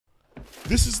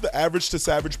This is the Average to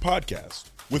Savage podcast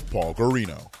with Paul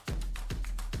Garino.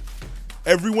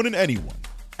 Everyone and anyone,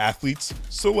 athletes,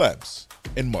 celebs,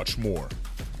 and much more.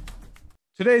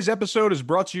 Today's episode is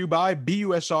brought to you by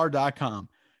BUSR.com.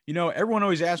 You know, everyone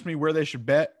always asks me where they should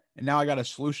bet, and now I got a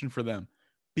solution for them.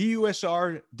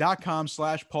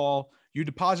 BUSR.com/Paul. You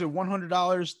deposit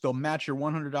 $100, they'll match your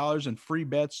 $100 in free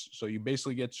bets, so you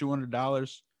basically get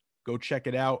 $200. Go check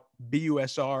it out,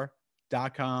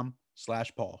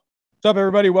 BUSR.com/Paul. What's up,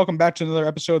 everybody? Welcome back to another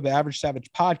episode of the Average Savage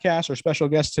podcast. Our special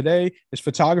guest today is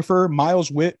photographer Miles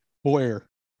Witt Boyer.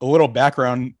 A little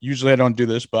background. Usually I don't do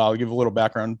this, but I'll give a little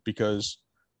background because,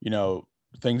 you know,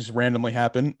 things randomly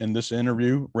happen, and this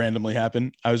interview randomly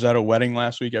happened. I was at a wedding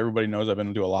last week. Everybody knows I've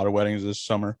been to a lot of weddings this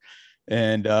summer,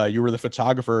 and you were the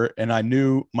photographer, and I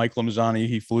knew Mike Lamazani.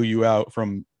 He flew you out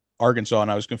from Arkansas, and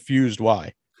I was confused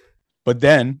why. But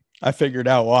then I figured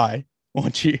out why.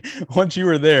 Once you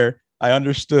were there, I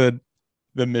understood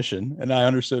the mission, and I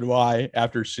understood why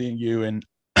after seeing you. And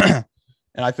and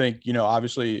I think, you know,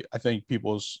 obviously I think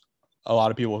a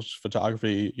lot of people's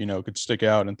photography, you know, could stick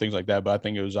out and things like that, but I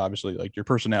think it was obviously like your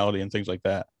personality and things like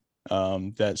that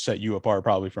that set you apart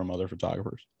probably from other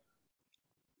photographers.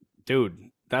 Dude,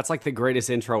 that's like the greatest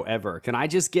intro ever. Can I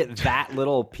just get that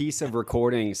little piece of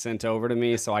recording sent over to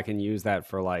me so I can use that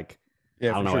for like, I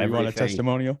don't know, sure. You want a everything.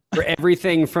 testimonial For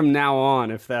everything from now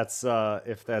on, if that's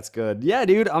good. Yeah,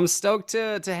 dude, I'm stoked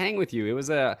to hang with you.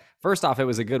 First off, it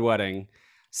was a good wedding.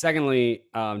 Secondly,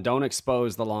 don't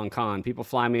expose the long con. People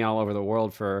fly me all over the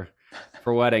world for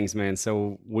weddings, man.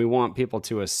 So we want people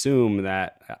to assume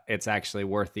that it's actually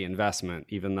worth the investment,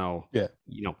 even though,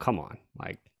 you know, come on,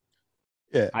 like,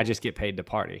 I just get paid to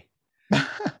party.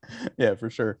 Yeah,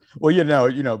 for sure. Well, you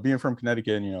know, being from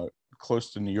Connecticut and, you know, close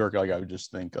to New York, like I would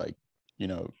just think like, you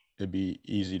know, it'd be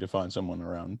easy to find someone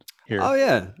around here. Oh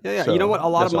yeah. So, you know what?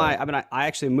 I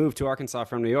actually moved to Arkansas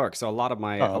from New York, so a lot of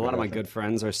my good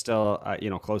friends are still,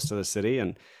 you know, close to the city,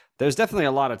 and there's definitely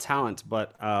a lot of talent.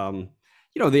 But you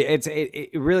know, it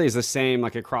really is the same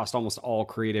like across almost all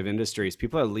creative industries.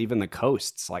 People are leaving the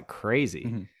coasts like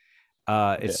crazy.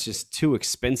 Mm-hmm. It's just too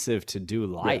expensive to do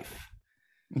life.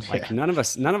 Yeah. Like none of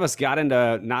us got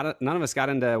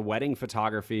into wedding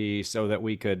photography so that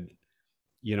we could,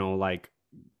 you know, like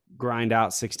grind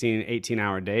out 16,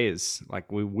 18-hour days.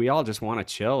 Like we all just want to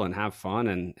chill and have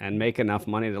fun and make enough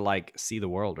money to like see the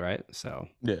world, right? So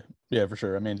yeah, for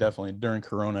sure. I mean, definitely during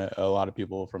Corona, a lot of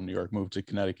people from New York moved to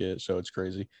Connecticut, so it's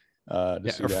crazy. Or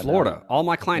Florida. All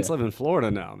my clients live in Florida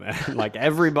now, man. Like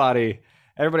everybody's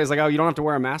like, oh, you don't have to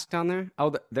wear a mask down there?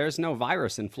 Oh, there's no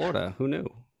virus in Florida. Who knew?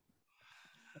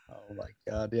 Oh my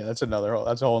God. Yeah, that's a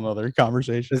whole nother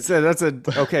conversation.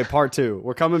 Okay, part two.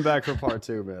 We're coming back for part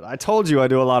two, man. I told you I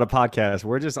do a lot of podcasts.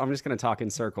 I'm just going to talk in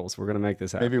circles. We're going to make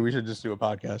this happen. Maybe we should just do a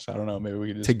podcast. I don't know. Maybe we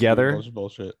could just together.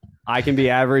 Bullshit. I can be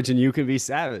average and you can be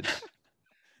savage.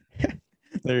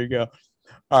 There you go.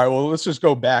 All right. Well, let's just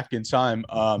go back in time.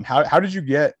 How did you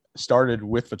get started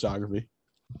with photography?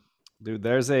 Dude,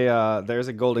 there's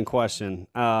a golden question.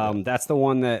 That's the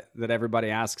one that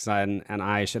everybody asks, and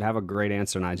I should have a great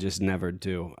answer, and I just never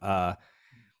do. Man,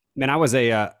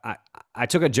 I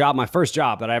took a job, my first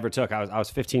job that I ever took. I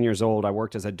was 15 years old. I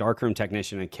worked as a darkroom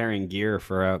technician and carrying gear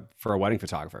for a wedding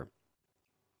photographer.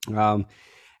 And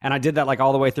I did that like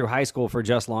all the way through high school for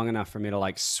just long enough for me to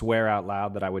like swear out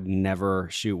loud that I would never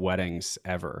shoot weddings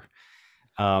ever.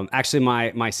 Actually,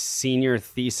 my senior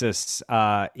thesis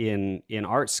in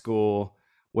art school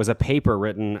was a paper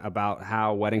written about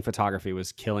how wedding photography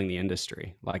was killing the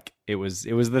industry. Like it was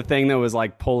the thing that was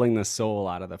like pulling the soul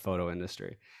out of the photo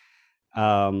industry.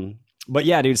 But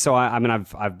yeah, dude. So I mean,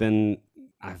 I've been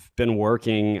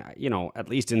working, you know, at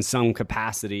least in some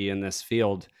capacity in this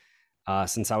field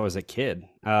since I was a kid,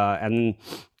 and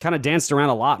kind of danced around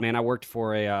a lot, man. I worked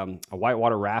for a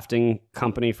whitewater rafting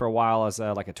company for a while as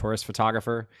a tourist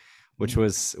photographer, which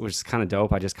was kind of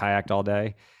dope. I just kayaked all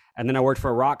day. And then I worked for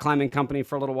a rock climbing company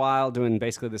for a little while, doing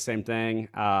basically the same thing.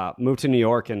 Moved to New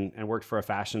York and worked for a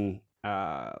fashion,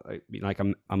 like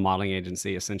a modeling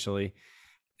agency essentially,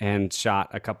 and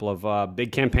shot a couple of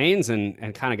big campaigns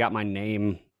and kind of got my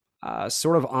name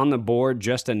sort of on the board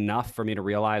just enough for me to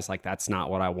realize like that's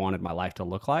not what I wanted my life to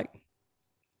look like.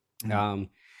 Mm-hmm.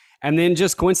 And then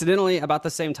just coincidentally about the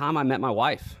same time I met my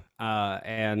wife,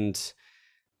 and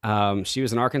she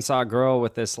was an Arkansas girl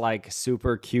with this like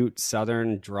super cute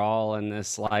Southern drawl and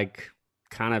this like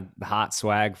kind of hot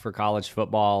swag for college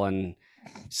football and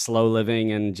slow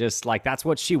living, and just like that's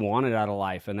what she wanted out of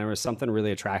life, and there was something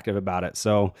really attractive about it.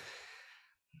 So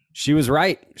she was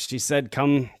right. She said,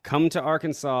 come to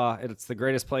Arkansas. It's the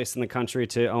greatest place in the country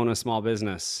to own a small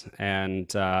business. And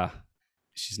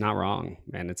she's not wrong,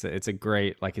 man. It's a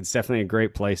great, like, it's definitely a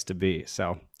great place to be.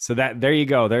 So that, there you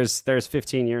go. There's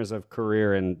 15 years of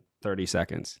career in 30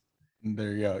 seconds.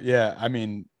 There you go. Yeah. I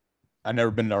mean, I've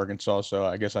never been to Arkansas, so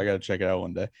I guess I got to check it out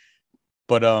one day.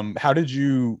 But how did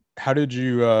you I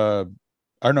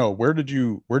don't know, where did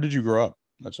you grow up?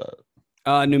 That's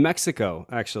New Mexico,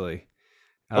 actually.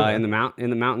 Okay. In the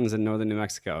mountains in northern New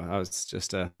Mexico. I was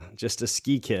just a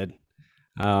ski kid.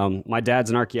 My dad's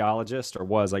an archaeologist, or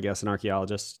was, I guess, an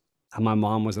archaeologist. My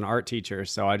mom was an art teacher,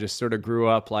 so I just sort of grew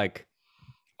up like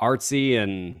artsy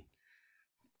and,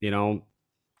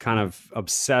 kind of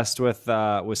obsessed with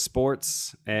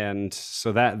sports. And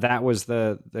so that was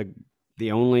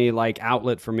the only like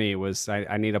outlet for me was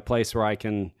I need a place where I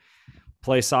can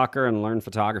play soccer and learn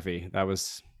photography.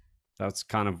 That's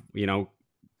kind of,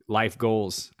 life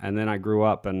goals. And then I grew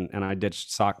up and I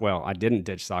ditched soccer. Well, I didn't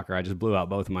ditch soccer. I just blew out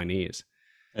both of my knees.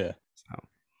 Yeah. So.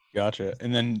 Gotcha.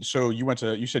 And then, so you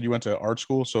said you went to art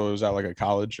school. So is that like a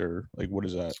college, or like, what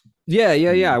is that? Yeah.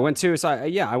 I went to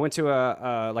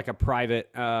a private,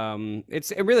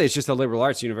 it's just a liberal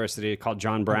arts university called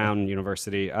John Brown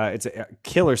University. It's a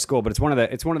killer school, but it's one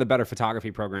of the better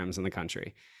photography programs in the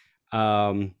country.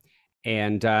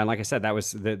 And like I said, that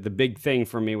was the big thing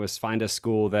for me, was find a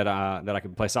school that I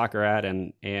could play soccer at,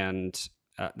 and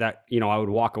that, I would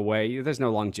walk away. There's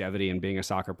no longevity in being a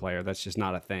soccer player. That's just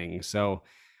not a thing. So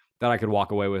that I could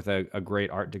walk away with a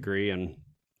great art degree. And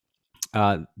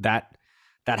that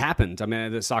happened. I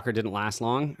mean, the soccer didn't last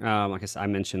long. Like I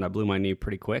mentioned, I blew my knee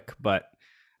pretty quick, but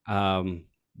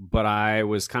I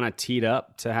was kind of teed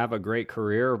up to have a great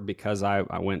career because I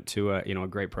went to a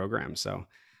great program. So,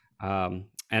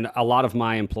 and a lot of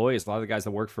my employees, a lot of the guys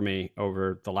that worked for me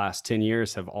over the last 10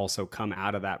 years have also come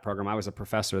out of that program. I was a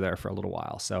professor there for a little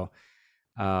while. So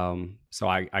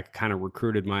I kind of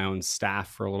recruited my own staff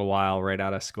for a little while right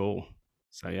out of school.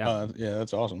 So, yeah. Yeah,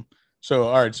 that's awesome. So,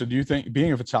 all right. So do you think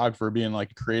being a photographer, being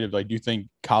like creative, like, do you think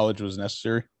college was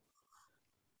necessary?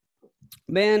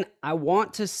 Man, I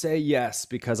want to say yes,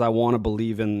 because I want to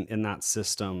believe in that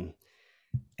system.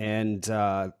 And,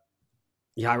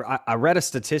 I read a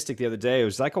statistic the other day. It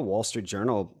was like a Wall Street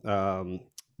Journal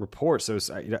report. So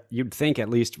you'd think at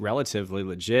least relatively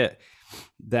legit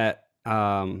that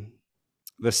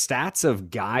the stats of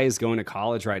guys going to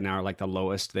college right now are like the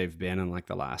lowest they've been in like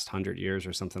the last 100 years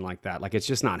or something like that. Like, it's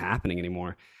just not happening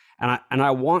anymore. And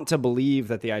I want to believe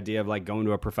that the idea of like going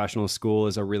to a professional school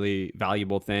is a really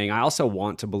valuable thing. I also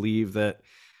want to believe that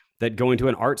going to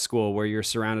an art school where you're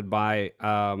surrounded by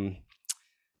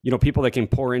people that can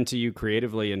pour into you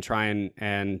creatively and try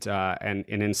and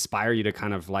inspire you to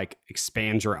kind of like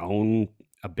expand your own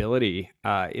ability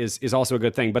is also a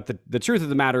good thing. But the truth of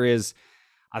the matter is,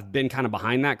 I've been kind of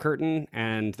behind that curtain,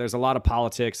 and there's a lot of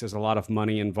politics. There's a lot of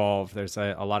money involved. There's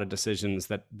a lot of decisions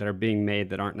that are being made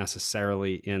that aren't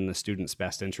necessarily in the student's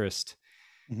best interest.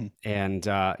 Mm-hmm. And,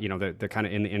 they're kind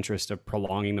of in the interest of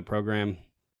prolonging the program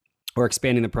or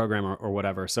expanding the program or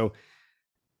whatever. So,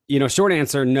 short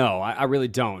answer, no, I really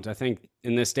don't. I think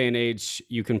in this day and age,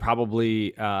 you can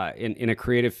probably, in a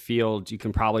creative field, you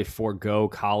can probably forego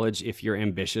college if you're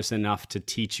ambitious enough to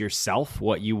teach yourself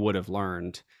what you would have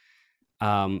learned.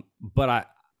 But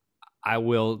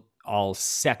I'll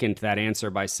second that answer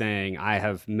by saying I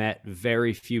have met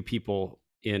very few people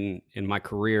in my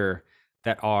career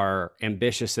that are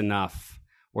ambitious enough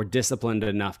or disciplined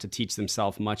enough to teach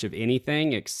themselves much of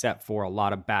anything except for a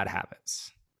lot of bad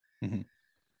habits. Mm-hmm.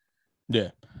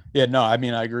 Yeah. No, I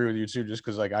mean, I agree with you too, just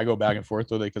because like I go back and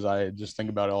forth with it because I just think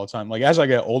about it all the time. Like, as I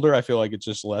get older, I feel like it's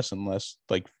just less and less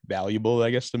like valuable, I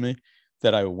guess, to me,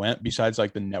 that I went, besides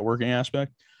like the networking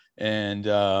aspect. And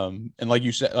like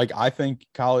you said, like, I think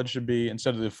college should be,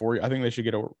 instead of the 4 year, I think they should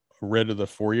get rid of the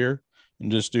 4 year and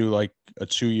just do like a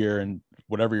 2 year and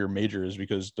whatever your major is,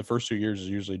 because the first 2 years is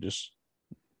usually just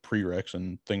prereqs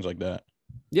and things like that.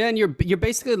 Yeah, and you're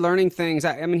basically learning things.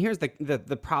 I mean, here's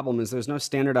the problem is there's no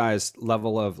standardized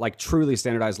level of, like, truly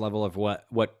standardized level of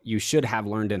what you should have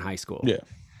learned in high school. Yeah.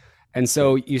 And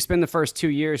so you spend the first 2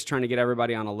 years trying to get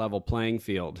everybody on a level playing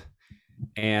field.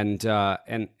 And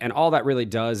all that really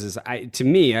does is,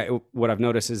 what I've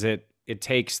noticed is it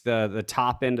takes the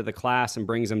top end of the class and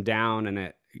brings them down, and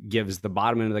it gives the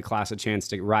bottom end of the class a chance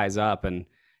to rise up. And,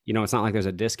 it's not like there's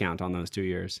a discount on those 2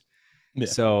 years. Yeah.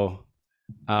 So,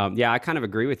 I kind of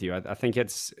agree with you. I think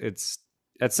it's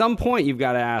at some point you've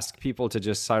got to ask people to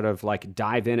just sort of like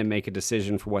dive in and make a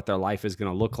decision for what their life is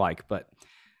going to look like. But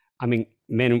I mean,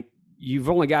 man, you've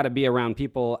only got to be around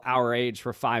people our age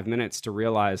for 5 minutes to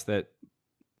realize that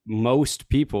most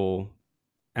people,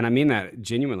 and I mean that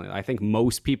genuinely, I think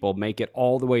most people make it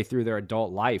all the way through their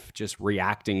adult life just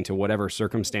reacting to whatever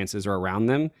circumstances are around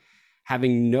them.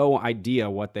 having no idea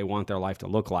what they want their life to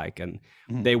look like. And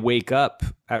they wake up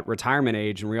at retirement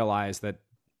age and realize that,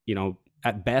 you know,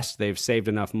 at best they've saved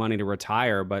enough money to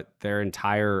retire, but their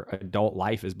entire adult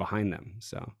life is behind them.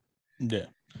 So,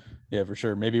 yeah, for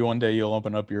sure. Maybe one day you'll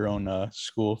open up your own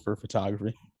school for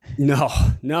photography. No,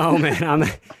 man.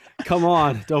 Come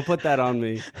on, don't put that on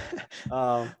me.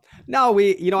 No,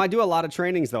 I do a lot of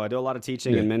trainings though. I do a lot of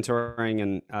teaching and mentoring,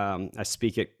 and I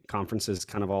speak at conferences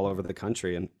kind of all over the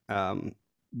country. And,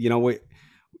 we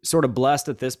sort of blessed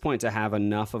at this point to have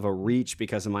enough of a reach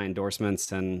because of my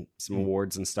endorsements and some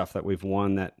awards and stuff that we've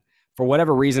won that for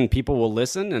whatever reason, people will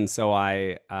listen. And so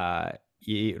while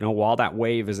that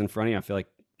wave is in front of you, I feel like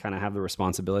kind of have the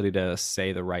responsibility to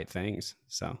say the right things.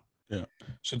 So. Yeah.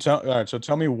 So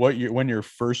tell me when your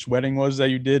first wedding was that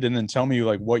you did, and then tell me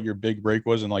like what your big break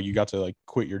was, and like you got to like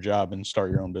quit your job and start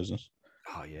your own business.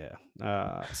 Oh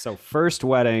yeah. So first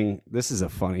wedding, this is a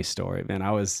funny story, man.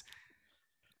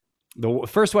 The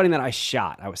first wedding that I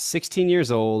shot, I was 16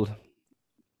 years old.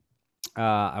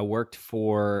 I worked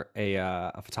for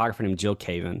a photographer named Jill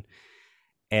Caven,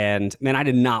 and man, I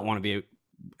did not want to be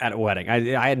at a wedding.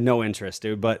 I had no interest,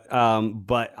 dude. But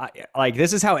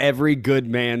this is how every good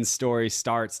man's story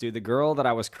starts, dude. The girl that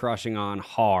I was crushing on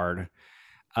hard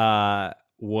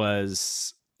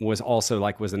was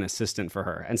also was an assistant for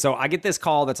her. And so I get this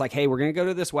call that's like, hey, we're gonna go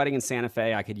to this wedding in Santa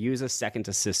Fe. I could use a second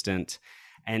assistant,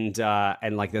 and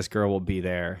like this girl will be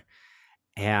there.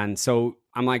 And so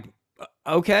I'm like,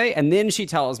 okay. And then she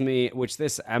tells me,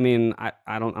 I'm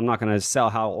not gonna sell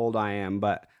how old I am,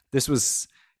 but this was,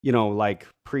 like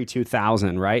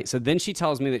pre-2000, right? So then she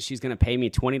tells me that she's going to pay me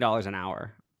 $20 an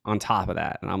hour on top of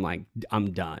that. And I'm like,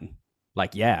 I'm done.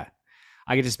 Like, yeah,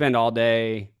 I get to spend all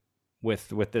day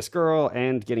with this girl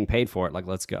and getting paid for it. Like,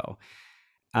 let's go.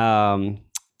 And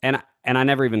I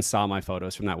never even saw my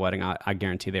photos from that wedding. I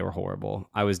guarantee they were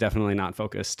horrible. I was definitely not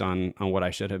focused on what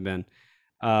I should have been.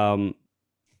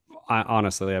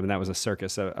 Honestly, that was a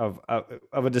circus of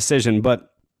a decision, but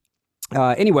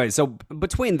anyway, so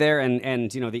between there and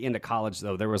the end of college,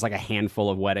 though, there was like a handful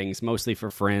of weddings, mostly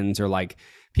for friends or like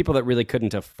people that really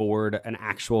couldn't afford an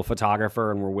actual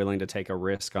photographer and were willing to take a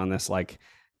risk on this like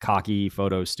cocky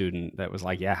photo student that was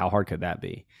like, yeah, how hard could that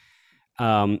be?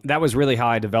 That was really how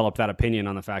I developed that opinion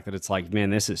on the fact that it's like, man,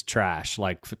 this is trash.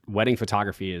 Like wedding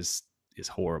photography is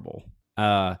horrible.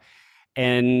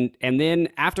 And then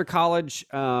after college,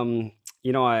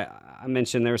 I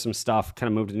mentioned there was some stuff, kind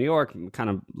of moved to New York, kind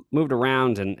of moved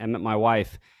around and met my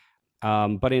wife.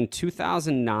 But in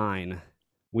 2009,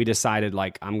 we decided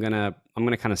like, I'm going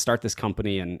to kind of start this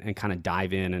company and kind of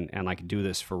dive in and like do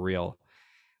this for real.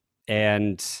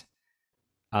 And,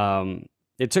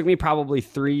 it took me probably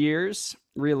 3 years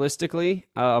realistically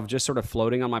of just sort of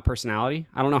floating on my personality.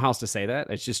 I don't know how else to say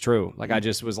that. It's just true. Like I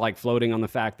just was like floating on the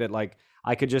fact that like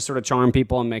I could just sort of charm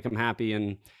people and make them happy,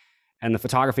 and the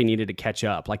photography needed to catch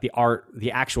up. Like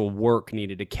the actual work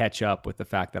needed to catch up with the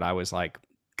fact that I was like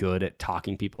good at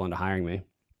talking people into hiring me.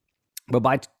 But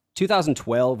by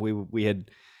 2012,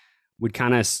 we'd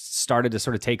kind of started to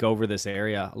sort of take over this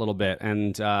area a little bit,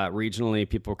 and regionally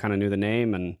people kind of knew the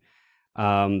name, and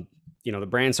the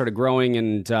brand started growing,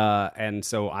 and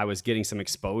so I was getting some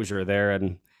exposure there,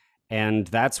 and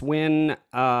that's when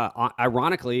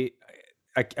ironically,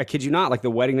 I kid you not, like the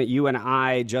wedding that you and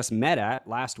I just met at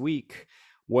last week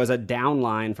was a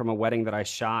downline from a wedding that I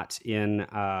shot in,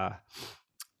 I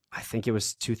think it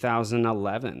was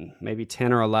 2011, maybe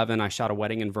 10 or 11. I shot a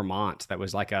wedding in Vermont that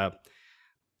was like a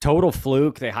total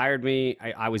fluke. They hired me.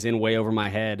 I was in way over my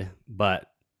head, but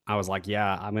I was like,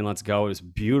 yeah, I mean, let's go. It was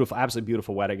beautiful, absolutely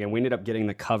beautiful wedding. And we ended up getting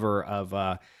the cover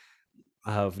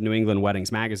of New England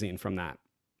Weddings magazine from that.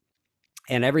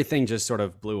 And everything just sort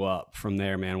of blew up from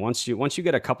there, man. Once you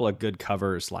get a couple of good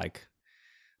covers, like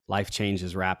life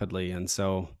changes rapidly. And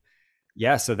so,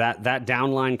 yeah, so that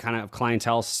downline kind of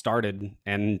clientele started.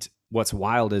 And what's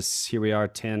wild is here we are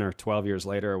 10 or 12 years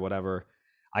later or whatever.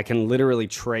 I can literally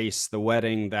trace the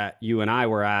wedding that you and I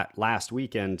were at last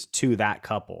weekend to that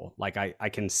couple. Like I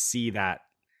can see that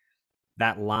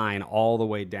line all the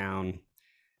way down,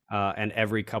 and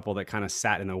every couple that kind of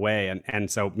sat in the way.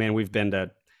 And so, man, we've been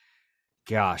to,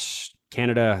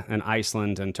 Canada and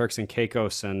Iceland and Turks and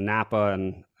Caicos and Napa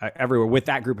and everywhere with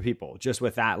that group of people, just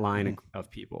with that line of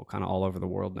people kind of all over the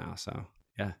world now. So,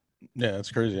 yeah. Yeah,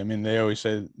 that's crazy. I mean, they always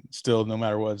say still, no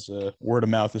matter what, word of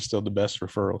mouth is still the best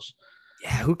referrals.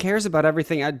 Yeah, who cares about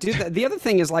everything? I do. The other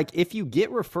thing is, like, if you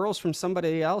get referrals from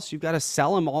somebody else, you've got to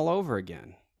sell them all over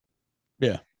again.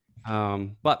 Yeah.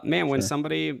 But man, when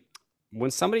somebody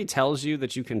tells you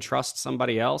that you can trust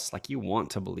somebody else, like, you want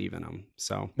to believe in them.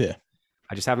 So yeah,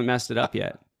 I just haven't messed it up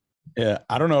yet. Yeah,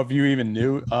 I don't know if you even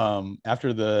knew.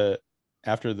 After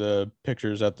the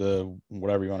pictures at the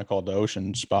whatever you want to call it, the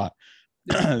ocean spot,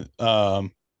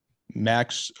 um,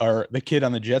 Max or the kid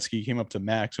on the jet ski came up to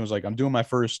Max and was like, "I'm doing my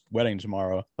first wedding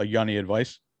tomorrow. Like, you got any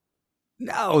advice?"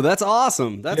 No, that's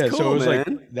awesome. That's Yeah, cool, so it was man.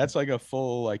 like that's like a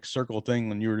full like circle thing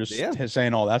when you were just Yeah.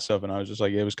 saying all that stuff, and I was just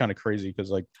like, it was kind of crazy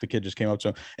because like the kid just came up to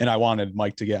him, and I wanted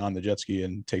Mike to get on the jet ski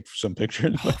and take some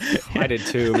pictures. I did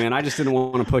too, man. I just didn't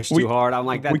want to push too hard. I'm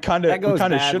like that. We kind of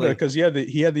should have because he had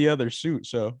the other suit,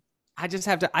 so. I just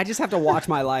have to watch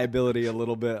my liability a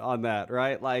little bit on that,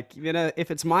 right? Like,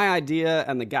 if it's my idea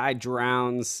and the guy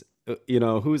drowns,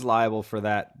 who's liable for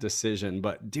that decision?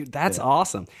 But dude, that's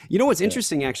awesome. You know what's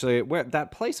interesting actually? Where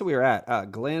that place that we were at,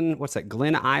 what's that?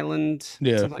 Glen Island?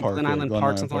 Yeah, like Glen Island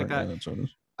Park, something like that. Yeah, that's what it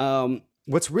is.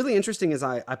 What's really interesting is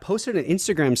I posted an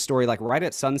Instagram story like right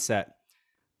at sunset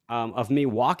of me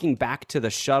walking back to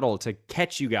the shuttle to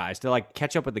catch you guys, to like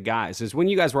catch up with the guys. Is when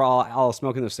you guys were all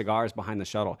smoking those cigars behind the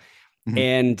shuttle.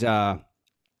 Mm-hmm.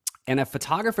 And a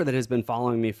photographer that has been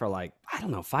following me for like, I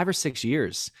don't know, 5 or 6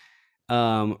 years,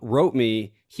 wrote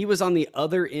me, he was on the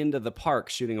other end of the park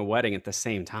shooting a wedding at the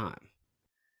same time.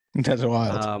 That's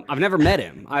wild. I've never met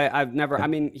him. I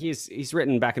mean, he's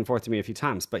written back and forth to me a few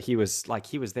times, but he was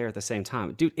there at the same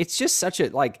time. Dude, it's just such a,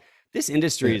 like, this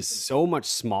industry is so much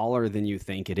smaller than you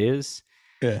think it is.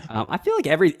 Yeah. I feel like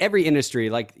every industry,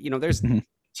 like, there's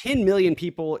 10 million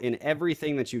people in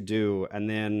everything that you do. And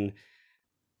then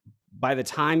by the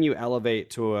time you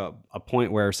elevate to a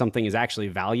point where something is actually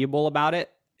valuable about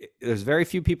it, there's very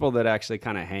few people that actually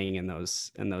kind of hang in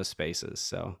those spaces.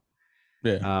 So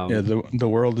the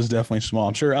world is definitely small.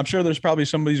 I'm sure there's probably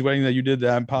somebody's wedding that you did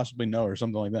that I possibly know or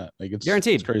something like that. Like, it's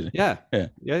guaranteed. It's crazy. Yeah.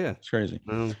 It's crazy.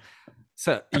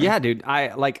 So yeah, dude, I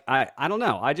don't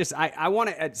know. I want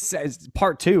to, as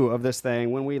part 2 of this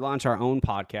thing, when we launch our own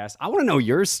podcast, I want to know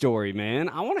your story, man.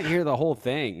 I want to hear the whole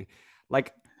thing.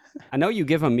 Like, I know you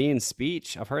give a mean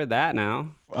speech. I've heard that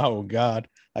now. Oh God.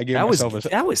 I gave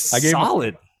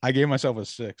solid. I gave myself a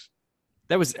 6.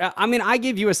 That was, I mean, I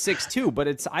give you a 6 too,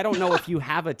 but I don't know if you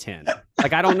have a 10.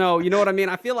 Like, I don't know. You know what I mean?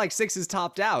 I feel like 6 is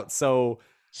topped out. So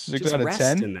 6 out of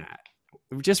 10 in that.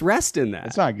 Just rest in that.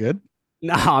 It's not good.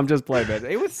 No, I'm just playing, man.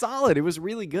 It was solid. It was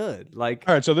really good. Like,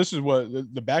 all right. So this is what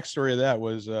the backstory of that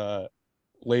was.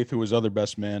 Lath, who was other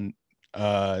best man,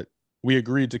 we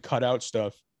agreed to cut out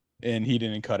stuff, and he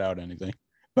didn't cut out anything,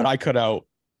 but I cut out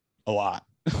a lot.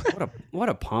 what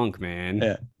a punk, man.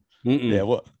 Yeah. Yeah.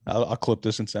 Well, I'll clip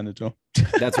this and send it to him.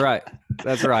 That's right.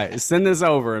 Send this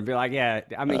over and be like, yeah.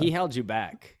 I mean, he held you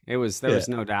back. There was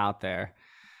no doubt there.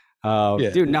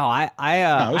 Dude, no,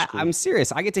 I'm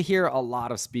serious. I get to hear a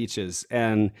lot of speeches,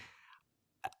 and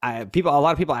a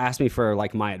lot of people ask me for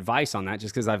like my advice on that,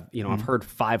 just because I've heard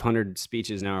 500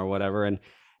 speeches now or whatever.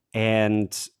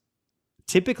 And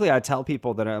typically I tell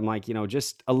people that I'm like,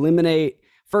 just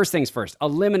first things first,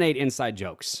 eliminate inside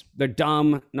jokes. They're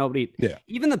dumb.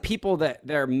 Even the people that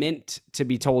they're meant to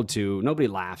be told to, nobody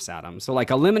laughs at them. So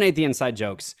like, eliminate the inside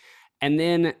jokes. And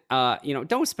then,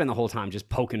 don't spend the whole time just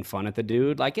poking fun at the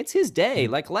dude. Like, it's his day.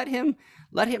 Like, let him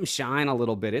shine a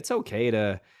little bit. It's okay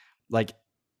to, like,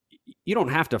 you don't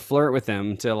have to flirt with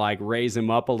him to like raise him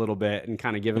up a little bit and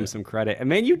kind of give him some credit. And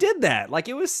man, you did that. Like,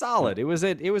 it was solid. It was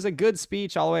a good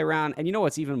speech all the way around. And you know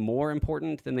what's even more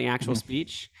important than the actual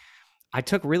speech? I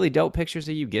took really dope pictures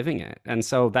of you giving it. And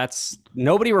so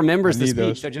nobody remembers the speech.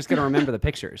 Those. They're just going to remember the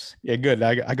pictures. Yeah, good.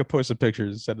 I could post the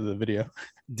pictures instead of the video.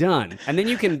 Done. And then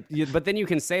you can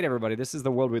say to everybody, this is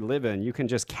the world we live in. You can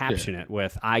just caption it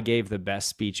with, I gave the best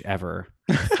speech ever.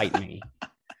 Fight me.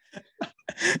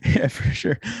 Yeah,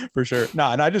 for sure.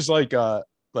 No, and I just like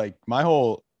my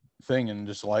whole thing in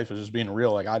just life is just being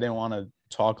real. Like, I didn't want to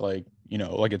talk like,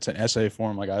 like it's an essay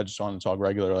form. Like, I just wanted to talk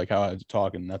regular, like how I had to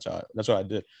talk. And that's what I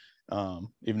did.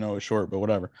 Even though it was short, but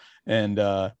whatever. And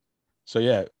so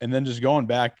yeah, and then just going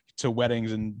back to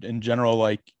weddings and in general,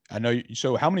 like, I know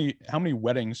so how many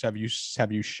weddings have you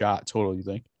shot total, you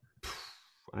think?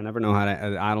 I never know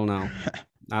I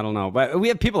don't know, but we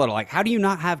have people that are like, how do you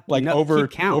not have like over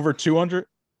 200?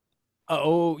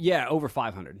 Oh yeah, over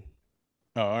 500.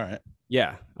 Oh, all right.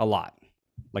 Yeah, a lot.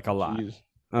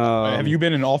 Have you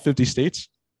been in all 50 states?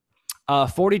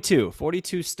 42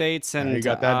 states, and you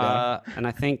got that down. And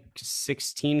I think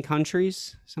 16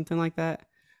 countries, something like that.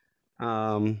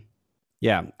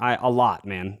 Yeah, a lot,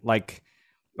 man. Like,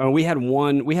 we had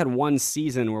one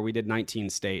season where we did 19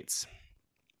 states,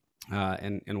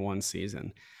 in one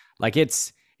season. Like,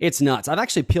 it's nuts. I've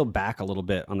actually peeled back a little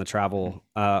bit on the travel,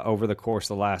 over the course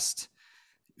of the last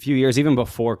few years, even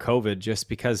before COVID, just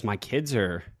because my kids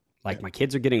are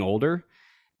getting older.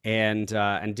 And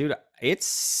dude, it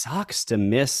sucks to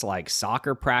miss like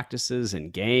soccer practices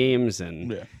and games.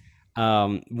 And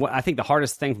what I think the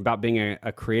hardest thing about being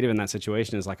a creative in that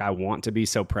situation is like, I want to be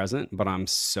so present, but I'm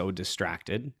so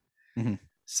distracted. Mm-hmm.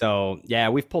 So yeah,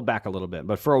 we've pulled back a little bit,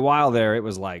 but for a while there, it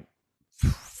was like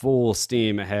full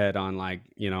steam ahead on like,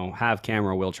 have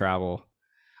camera, will travel.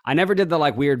 I never did the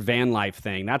like weird van life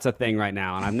thing. That's a thing right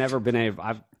now. And I've never been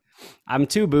I'm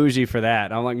too bougie for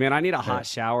that. I'm like, man, I need a hot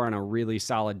shower and a really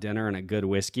solid dinner and a good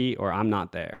whiskey, or I'm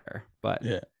not there. But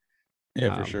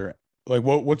yeah, for sure. Like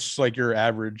what's like your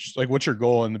average, like what's your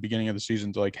goal in the beginning of the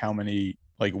season to like how many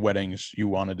like weddings you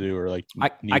want to do, or like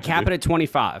I cap it at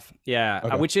 25. Yeah.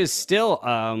 Okay. Which is still,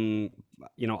 a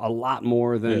lot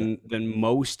more than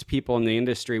most people in the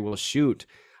industry will shoot.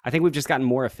 I think we've just gotten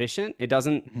more efficient. It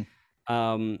doesn't,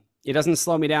 it doesn't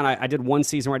slow me down. I did one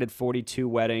season where I did 42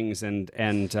 weddings and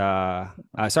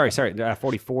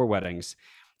 44 weddings.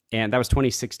 And that was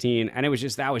 2016. And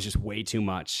that was just way too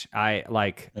much.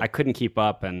 I couldn't keep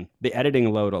up, and the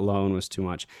editing load alone was too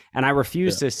much. And I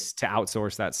refuse to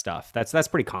outsource that stuff. That's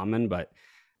pretty common, but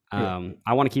I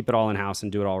want to keep it all in house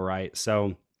and do it all right.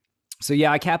 So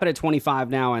yeah, I cap it at 25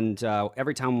 now. And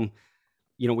every time,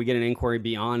 we get an inquiry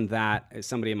beyond that,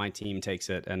 somebody in my team takes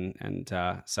it. And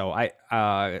so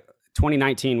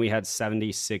 2019, we had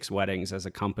 76 weddings as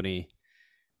a company.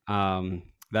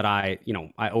 That I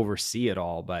oversee it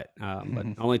all, but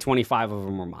only 25 of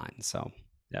them were mine. So,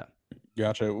 yeah.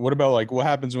 Gotcha. What about like, what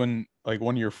happens when like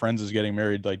one of your friends is getting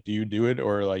married? Like, do you do it,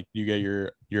 or like you get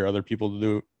your other people to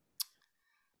do it?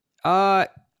 I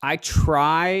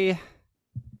try.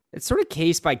 It's sort of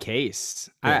case by case.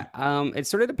 Yeah. It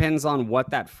sort of depends on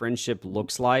what that friendship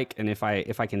looks like, and if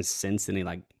I can sense any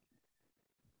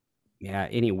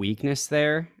any weakness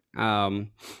there.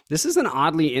 This is an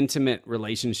oddly intimate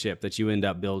relationship that you end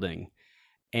up building.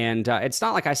 And it's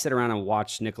not like I sit around and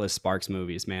watch Nicholas Sparks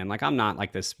movies, man. Like, I'm not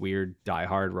like this weird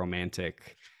diehard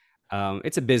romantic.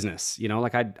 It's a business,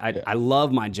 like I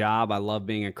love my job. I love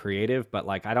being a creative, but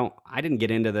like, I didn't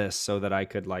get into this so that I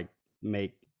could like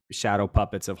make shadow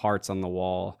puppets of hearts on the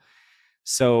wall.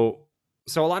 So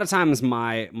a lot of times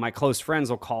my close friends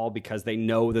will call because they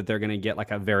know that they're going to get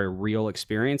like a very real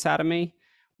experience out of me,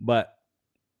 but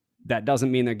that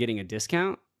doesn't mean they're getting a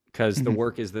discount, because the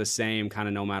work is the same kind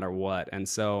of no matter what. And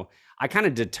so I kind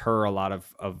of deter a lot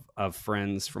of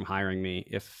friends from hiring me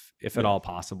if at all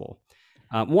possible.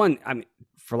 One, I mean,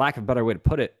 for lack of a better way to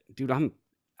put it, dude, I'm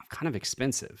kind of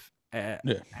expensive.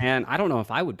 And I don't know if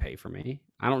I would pay for me.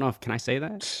 I don't know if, can I say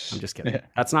that? I'm just kidding.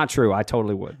 That's not true. I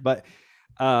totally would. But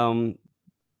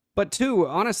two,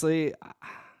 honestly,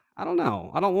 I don't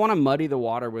know. I don't want to muddy the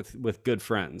water with good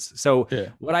friends. So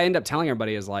what I end up telling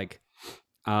everybody is like,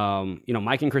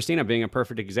 Mike and Christina being a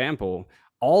perfect example,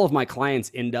 all of my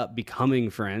clients end up becoming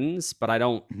friends, but I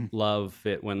don't love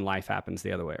it when life happens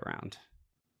the other way around.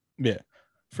 Yeah,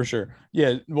 for sure.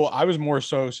 Yeah. Well, I was more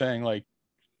so saying like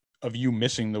of you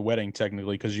missing the wedding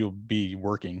technically, because you'll be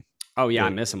working. Oh yeah. I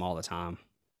miss them all the time.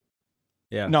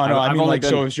 Yeah. No, I mean like,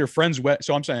 so it's your friend's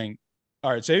so I'm saying,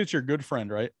 all right, say it's your good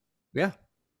friend, right? Yeah.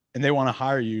 And they want to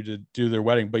hire you to do their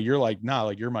wedding, but you're like, nah,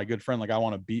 like you're my good friend. Like I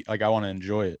want to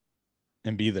enjoy it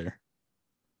and be there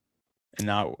and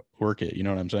not work it. You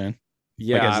know what I'm saying?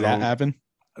 Yeah. Like, has that happen?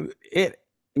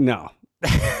 No,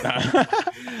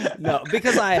 no,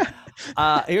 because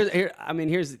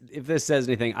here's, if this says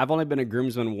anything, I've only been a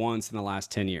groomsman once in the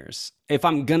last 10 years. If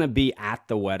I'm going to be at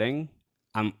the wedding,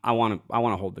 I want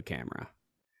to hold the camera.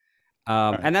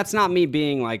 And that's not me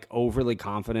being like overly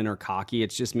confident or cocky.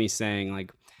 It's just me saying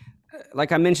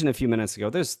like I mentioned a few minutes ago,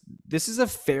 this is a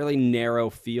fairly narrow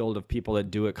field of people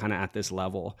that do it kind of at this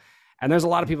level. And there's a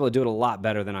lot of people that do it a lot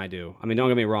better than I do. I mean, don't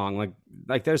get me wrong.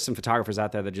 Like there's some photographers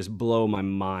out there that just blow my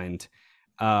mind.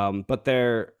 But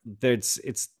there's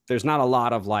not a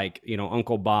lot of like,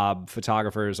 Uncle Bob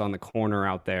photographers on the corner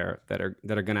out there that are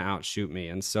going to outshoot me.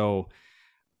 And so,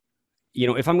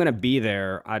 if I'm going to be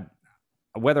there,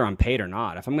 whether I'm paid or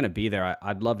not, if I'm going to be there,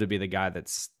 I'd love to be the guy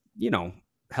that's,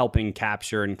 helping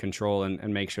capture and control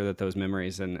and make sure that those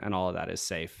memories and all of that is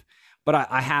safe. But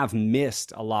I have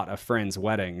missed a lot of friends'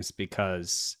 weddings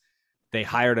because they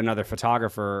hired another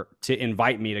photographer to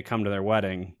invite me to come to their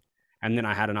wedding. And then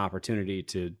I had an opportunity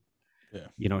to,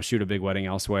 shoot a big wedding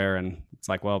elsewhere. And it's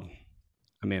like, well,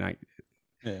 I mean,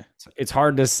 it's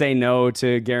hard to say no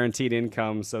to guaranteed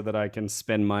income so that I can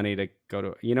spend money to go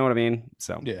to, you know what I mean?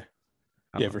 So,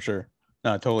 for sure.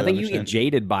 No, I totally I think understand. you get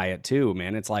jaded by it too,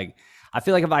 man. It's like, I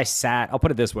feel like if I sat, I'll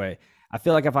put it this way. I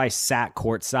feel like if I sat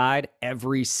courtside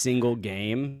every single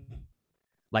game,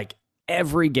 like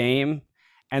every game,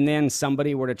 and then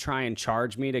somebody were to try and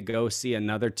charge me to go see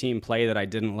another team play that I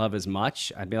didn't love as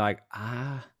much, I'd be like,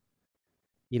 I'm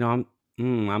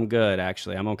good.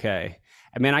 Actually, I'm okay.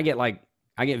 I mean, I get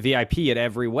VIP at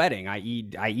every wedding. I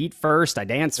eat first, I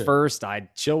dance first, I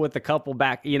chill with the couple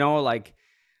back,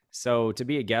 so to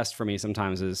be a guest for me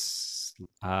sometimes is,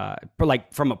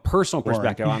 like from a personal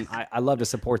perspective, I love to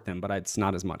support them, but it's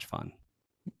not as much fun.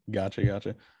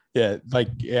 Gotcha.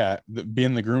 Yeah.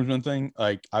 Being the groomsman thing,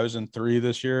 like I was in 3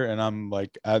 this year and I'm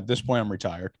like, at this point I'm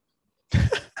retired.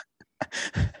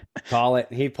 Call it.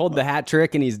 He pulled the hat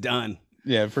trick and he's done.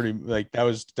 Yeah. Pretty like that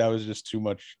was just too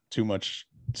much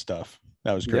stuff.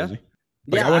 That was crazy.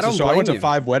 Yeah. I went to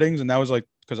 5 weddings and that was like,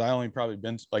 cause I only probably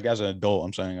been like, as an adult,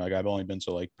 I'm saying like, I've only been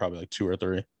to like probably like 2 or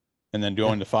 3 and then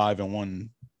going to 5 in one,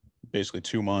 basically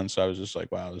 2 months. I was just like,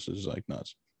 wow, this is like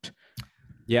nuts.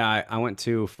 Yeah. I went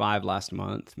to 5 last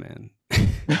month, man.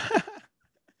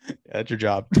 That's your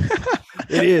job.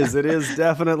 It is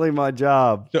definitely my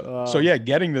job. So yeah,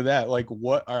 getting to that, like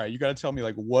all right, you got to tell me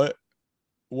like what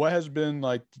has been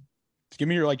like, give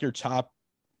me your top,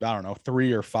 I don't know,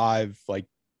 3 or 5 like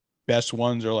best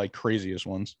ones or like craziest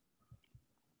ones.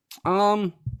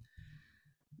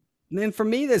 Man, for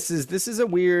me, this is a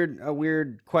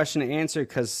weird question to answer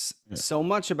because so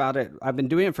much about it, I've been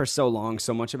doing it for so long.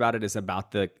 So much about it is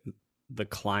about the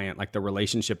client, like the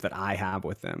relationship that I have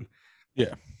with them.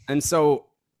 Yeah. And so,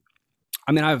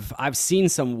 I mean, I've seen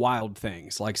some wild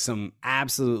things, like some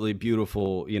absolutely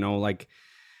beautiful, like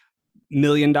 $1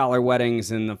 million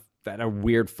weddings at a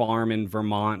weird farm in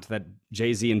Vermont that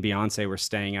Jay-Z and Beyonce were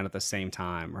staying at the same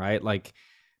time. Right. Like,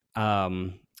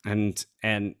 and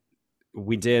I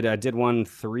did one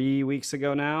 3 weeks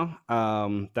ago now.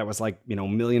 That was like,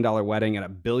 $1 million wedding at a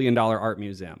 $1 billion art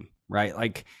museum. Right.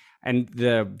 Like, and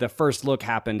the first look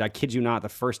happened, I kid you not, the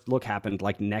first look happened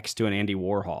like next to an Andy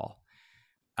Warhol.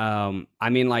 I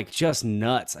mean, like just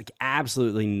nuts, like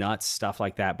absolutely nuts stuff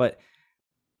like that. But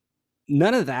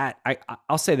none of that,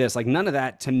 I'll say this, like none of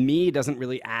that to me doesn't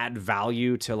really add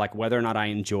value to like whether or not I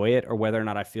enjoy it or whether or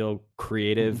not I feel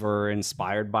creative or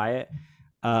inspired by it.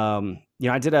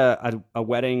 I did a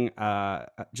wedding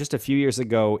just a few years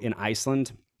ago in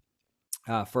Iceland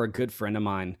for a good friend of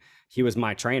mine. He was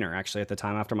my trainer actually at the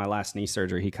time after my last knee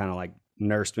surgery. He kind of like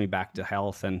nursed me back to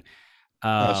health. And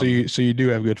so you do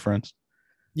have good friends.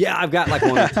 Yeah, I've got like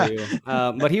 1 or 2,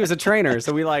 but he was a trainer.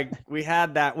 So we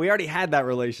already had that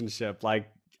relationship. Like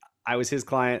I was his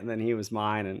client and then he was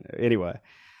mine. And anyway,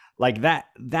 like that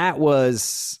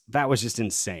was just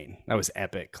insane. That was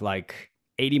epic. Like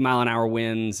 80-mile-an-hour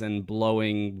winds and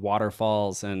blowing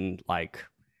waterfalls and like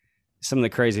some of the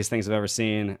craziest things I've ever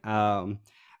seen.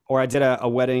 Or I did a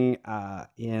wedding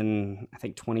in, I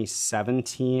think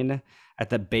 2017 at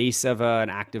the base of an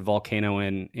active volcano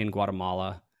in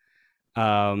Guatemala.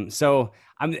 So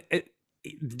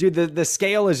dude, the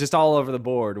scale is just all over the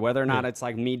board, whether or not it's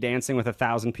like me dancing with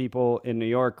 1,000 people in New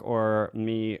York or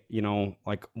me,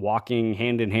 like walking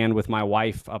hand in hand with my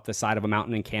wife up the side of a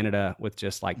mountain in Canada with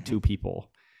just like 2 people.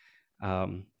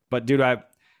 But dude, I've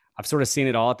sort of seen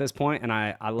it all at this point, and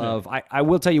I love, I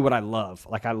will tell you what I love.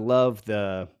 Like I love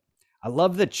the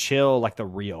chill, like the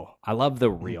real. I love the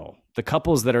real. The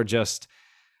couples that are just,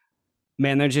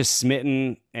 man, they're just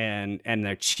smitten and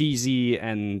they're cheesy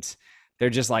and they're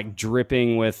just like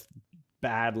dripping with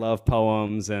bad love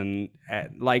poems and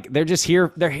like they're just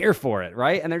here. They're here for it,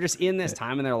 right? And they're just in this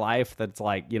time in their life that's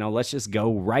like, let's just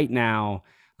go right now.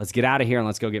 Let's get out of here and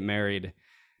let's go get married.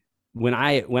 When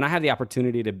I have the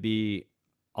opportunity to be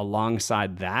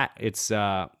alongside that, it's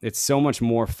so much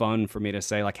more fun for me to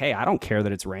say like, hey, I don't care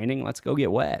that it's raining. Let's go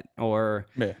get wet. Or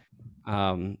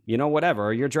whatever,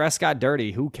 or your dress got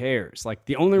dirty, who cares? Like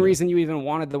the only reason you even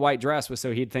wanted the white dress was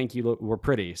so he'd think you were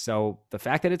pretty. So the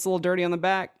fact that it's a little dirty on the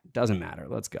back doesn't matter.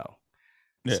 Let's go.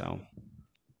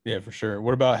 Yeah, for sure.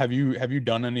 What about, have you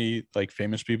done any like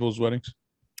famous people's weddings?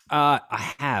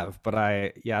 I have, but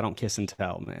I don't kiss and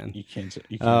tell, man. You can't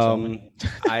tell me.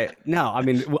 I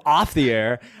mean off the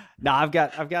air. No, I've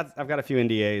got a few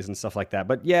NDAs and stuff like that.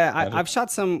 But yeah, we've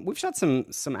shot some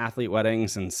athlete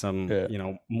weddings and some,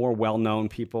 more well-known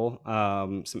people,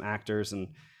 some actors not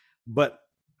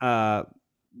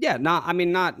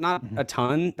a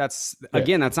ton. That's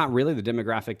that's not really the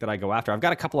demographic that I go after. I've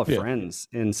got a couple of friends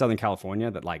in Southern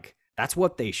California that like, that's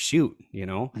what they shoot,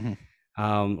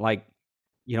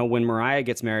 when Mariah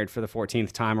gets married for the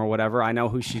 14th time or whatever, I know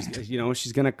who she's,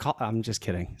 she's going to call. I'm just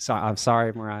kidding. So I'm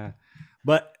sorry, Mariah.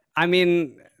 But I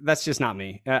mean, that's just not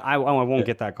me. I won't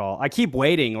get that call. I keep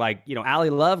waiting. Like, Ally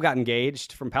Love got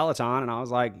engaged from Peloton and I was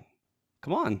like,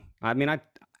 come on. I mean,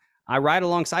 I ride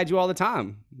alongside you all the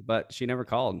time, but she never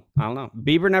called. I don't know.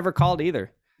 Bieber never called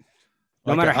either.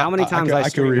 No matter how many times I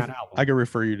stream that album. I could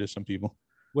refer you to some people.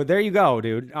 Well, there you go,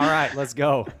 dude. All right, let's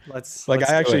go. Let's I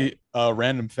actually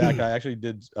random fact. I actually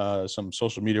did some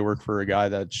social media work for a guy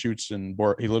that shoots in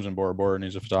he lives in Bora Bora and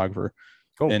he's a photographer.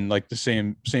 Cool. And like the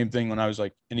same thing when I was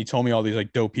like, and he told me all these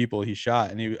like dope people he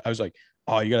shot, and I was like,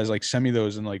 oh, you guys like send me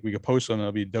those and like we could post them.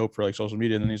 It'll be dope for like social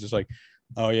media. And then he's just like,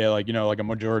 oh yeah, like like a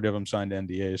majority of them signed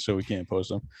NDAs, so we can't post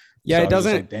them. Yeah, so it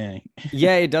doesn't. Like, dang.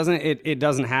 Yeah, it doesn't. It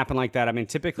doesn't happen like that. I mean,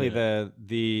 typically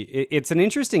it's an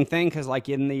interesting thing because like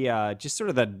in the just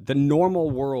sort of the normal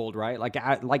world, right? Like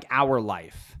our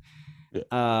life,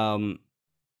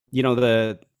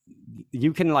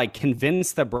 you can like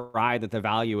convince the bride that the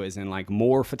value is in like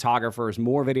more photographers,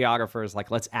 more videographers.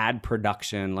 Like let's add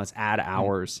production, let's add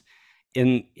hours.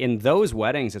 In those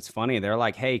weddings, it's funny. They're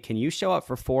like, hey, can you show up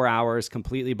for 4 hours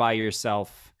completely by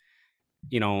yourself?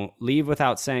 Leave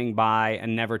without saying bye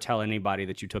and never tell anybody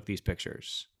that you took these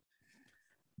pictures.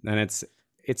 And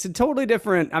it's a totally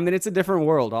different. I mean, it's a different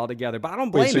world altogether. But I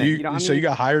don't blame it. So you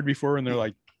got hired before, and they're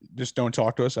like, just don't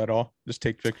talk to us at all. Just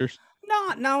take pictures.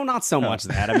 No, not so much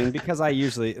that. I mean, because I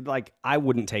usually I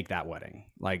wouldn't take that wedding.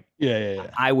 Like, yeah.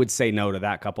 I would say no to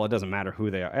that couple. It doesn't matter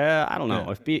who they are. I don't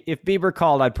know. Yeah. If Bieber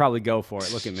called, I'd probably go for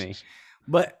it. Look at me.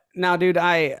 But now, dude,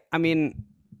 I mean,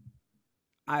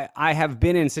 I have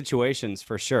been in situations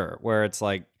for sure where it's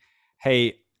like,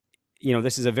 hey,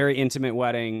 this is a very intimate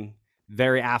wedding,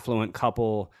 very affluent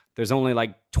couple. There's only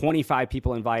like 25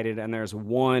 people invited, and there's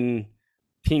one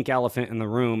pink elephant in the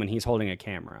room, and he's holding a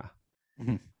camera.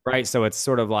 Mm-hmm. Right. So it's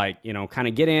sort of like, kind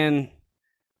of get in,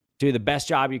 do the best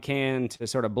job you can to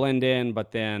sort of blend in.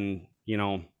 But then,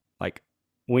 like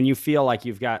when you feel like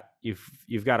you've got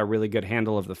a really good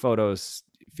handle of the photos,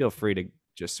 feel free to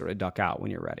just sort of duck out when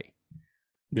you're ready.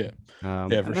 Yeah. For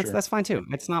sure. That's fine too.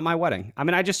 It's not my wedding. I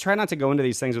mean, I just try not to go into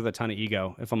these things with a ton of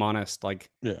ego, if I'm honest.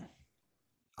 Like,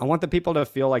 I want the people to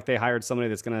feel like they hired somebody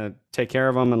that's going to take care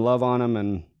of them and love on them.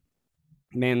 And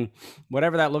man,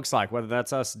 whatever that looks like, whether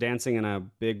that's us dancing in a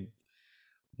big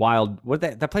wild,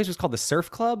 that place was called the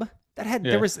Surf Club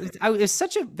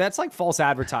that's like false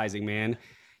advertising, man.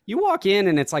 You walk in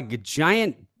and it's like a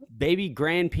giant baby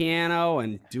grand piano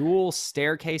and dual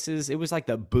staircases. It was like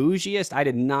the bougiest. I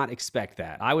did not expect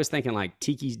that. I was thinking like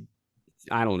tiki.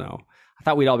 I don't know. I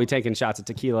thought we'd all be taking shots of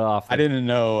tequila off. I didn't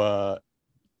know.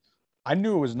 I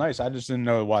knew it was nice. I just didn't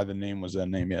know why the name was that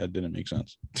name. Yeah, it didn't make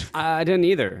sense. I didn't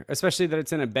either, especially that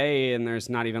it's in a bay and there's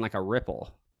not even like a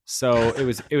ripple. So it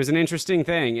was an interesting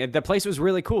thing. The place was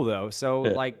really cool though.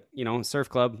 So Surf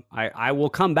Club, I will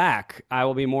come back. I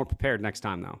will be more prepared next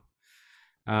time though.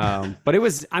 But it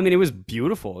was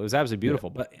beautiful. It was absolutely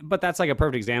beautiful. Yeah. But that's like a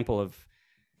perfect example of,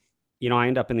 I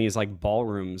end up in these like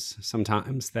ballrooms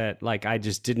sometimes that like I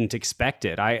just didn't expect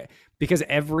it. Because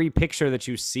every picture that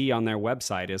you see on their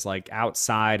website is like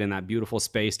outside in that beautiful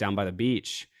space down by the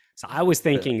beach. So I was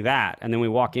thinking that, and then we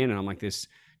walk in and I'm like this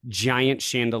giant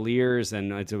chandeliers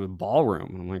and it's a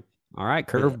ballroom. I'm like, all right,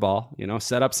 curveball,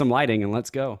 set up some lighting and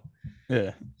let's go.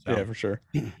 Yeah. So. Yeah, for sure.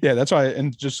 Yeah. That's why.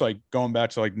 And just like going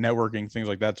back to like networking, things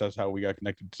like that. That's how we got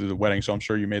connected to the wedding. So I'm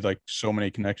sure you made like so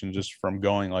many connections just from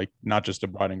going, like not just to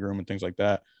bride and groom and things like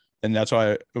that. And that's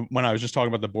why when I was just talking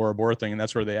about the Bora Bora thing, and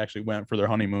that's where they actually went for their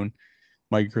honeymoon,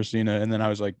 Mike and Christina. And then I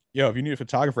was like, yo, if you need a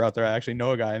photographer out there, I actually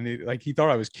know a guy. And he thought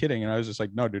I was kidding. And I was just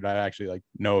like, no, dude, I actually like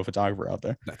know a photographer out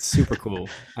there. That's super cool.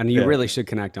 And you really should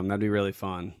connect him. That'd be really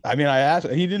fun. I mean, I asked,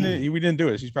 we didn't do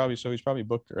it. He's probably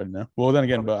booked right now. Well, then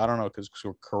again, but I don't know. Cause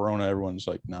Corona, everyone's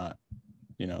like not,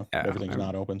 everything's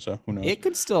not open. So who knows? It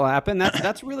could still happen.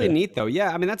 That's really neat though.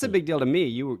 Yeah. I mean, that's a big deal to me.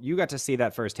 You got to see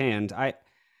that firsthand.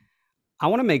 I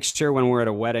want to make sure when we're at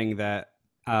a wedding that,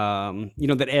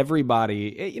 that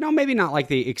everybody, maybe not like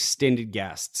the extended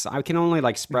guests. I can only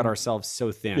like spread ourselves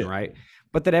so thin, right?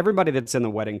 But that everybody that's in the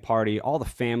wedding party, all the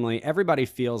family, everybody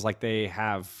feels like they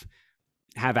have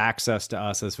access to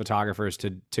us as photographers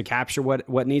to capture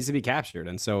what needs to be captured.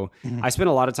 And so I spent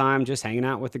a lot of time just hanging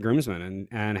out with the groomsmen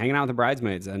and hanging out with the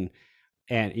bridesmaids. And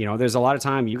there's a lot of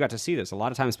time, you got to see this, a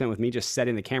lot of time spent with me just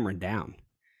setting the camera down.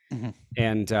 Mm-hmm.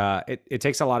 And it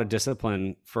takes a lot of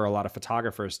discipline for a lot of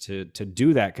photographers to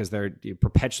do that because they're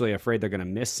perpetually afraid they're going to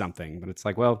miss something. But it's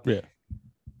like, well,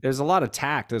 there's a lot of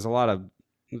tact. There's a lot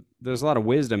of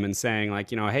wisdom in saying like,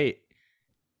 hey,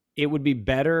 it would be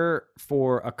better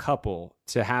for a couple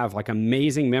to have like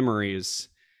amazing memories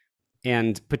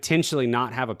and potentially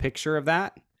not have a picture of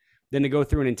that than to go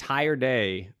through an entire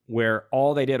day where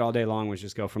all they did all day long was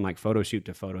just go from like photo shoot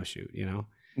to photo shoot,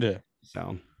 Yeah.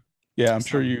 So. Yeah, I'm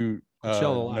sure you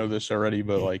know this already,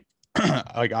 but like,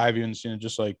 like I've even seen it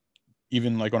just like,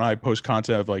 even like when I post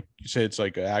content of like, you say it's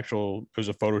like it was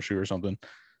a photo shoot or something.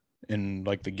 in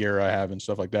like the gear I have and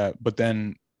stuff like that. But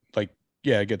then like,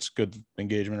 yeah, it gets good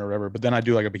engagement or whatever. But then I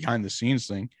do like a behind the scenes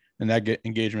thing, and that get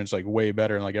engagement's like way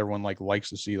better. And like everyone like likes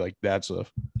to see like that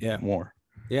stuff more.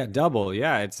 Yeah. Double.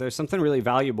 Yeah. There's something really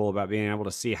valuable about being able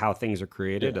to see how things are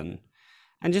created and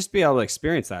just be able to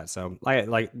experience that. So like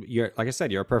I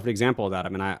said, you're a perfect example of that. I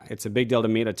mean, it's a big deal to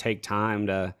me to take time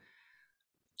to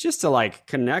just to like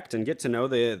connect and get to know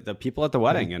the people at the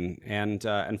wedding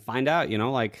and find out, you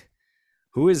know, like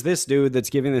who is this dude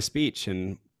that's giving this speech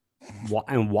and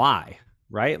why,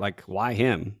 right? Like why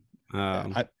him?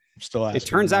 I still it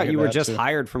turns out you were just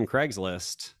hired from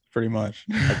Craigslist pretty much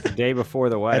like the day before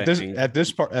the wedding. At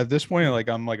this point, like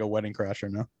I'm like a wedding crasher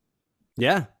now.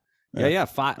 Yeah.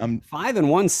 5 in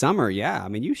one summer. Yeah. I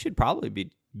mean, you should probably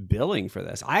be billing for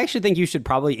this. I actually think you should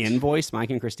probably invoice Mike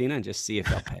and Christina and just see if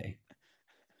they'll pay.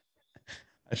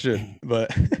 I should,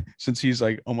 but since he's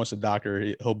like almost a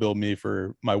doctor, he'll bill me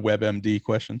for my WebMD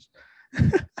questions.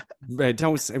 But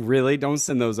don't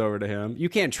send those over to him. You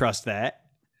can't trust that.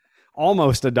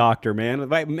 Almost a doctor,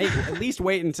 man. At least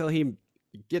wait until he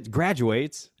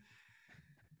graduates.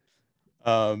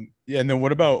 Yeah, and then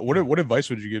what advice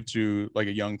would you give to like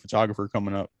a young photographer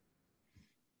coming up?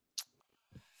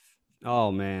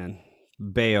 Oh man,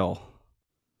 bail.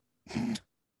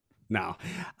 No,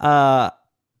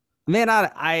 man,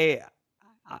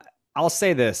 I'll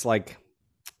say this: like,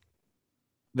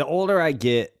 the older I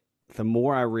get, the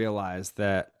more I realize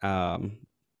that, man,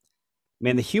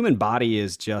 the human body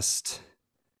is just,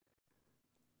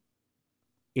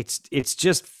 it's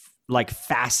just like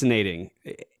fascinating.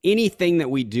 Anything that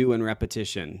we do in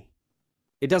repetition,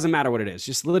 it doesn't matter what it is,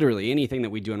 just literally anything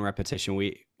that we do in repetition,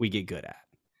 we get good at.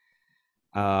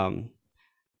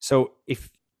 So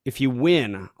if you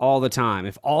win all the time,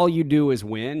 if all you do is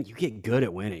win, you get good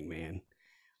at winning, man.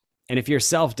 And if you're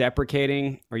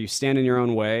self-deprecating or you stand in your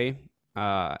own way,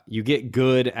 you get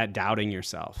good at doubting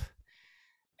yourself.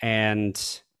 And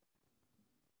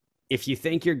if you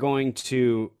think you're going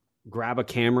to grab a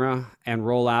camera and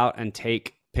roll out and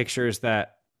take pictures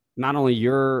that not only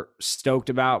you're stoked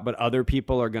about, but other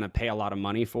people are going to pay a lot of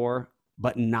money for,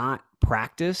 but not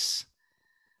practice,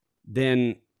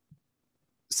 then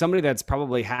somebody that's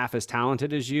probably half as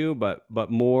talented as you, but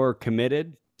more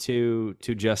committed to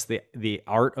just the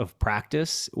art of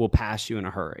practice will pass you in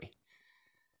a hurry.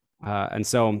 And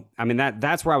so, I mean,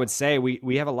 that's where I would say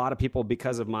we have a lot of people,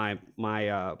 because of my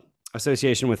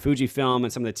association with Fujifilm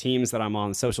and some of the teams that I'm on,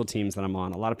 the social teams that I'm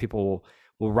on. A lot of people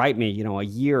will write me, you know, a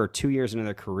year or 2 years into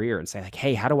their career and say like,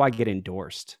 "Hey, how do I get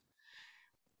endorsed?"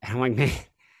 And I'm like, man,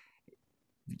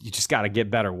 you just got to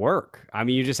get better work. I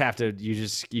mean,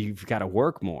 you've got to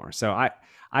work more. So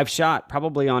I've shot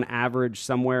probably on average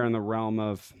somewhere in the realm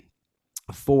of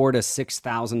 4,000 to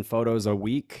 6,000 photos a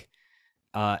week,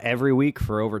 every week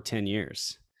for over 10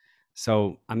 years.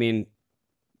 So, I mean,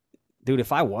 dude,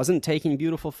 if I wasn't taking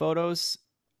beautiful photos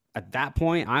at that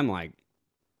point, I'm like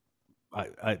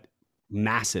a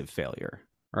massive failure.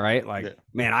 Right? Like,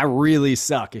 man, I really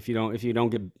suck if you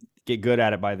don't get good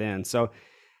at it by then. So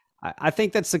I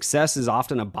think that success is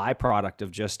often a byproduct of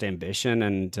just ambition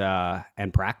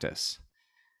and practice.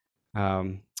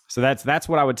 So that's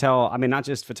what I would tell. I mean, not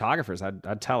just photographers.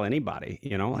 I'd tell anybody,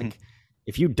 you know, like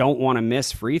if you don't want to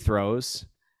miss free throws,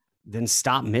 then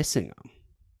stop missing them.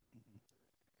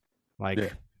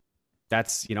 Like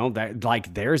that's, you know, that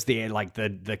like there's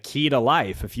the key to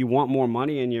life. If you want more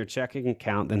money in your checking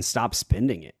account, then stop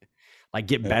spending it. Like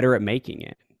get better at making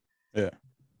it. Yeah.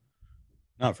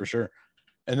 No, for sure.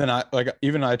 And then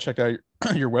I checked out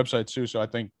your website too. So I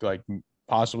think like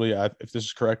possibly if this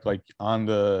is correct, like on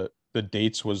the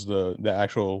dates was the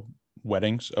actual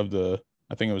weddings of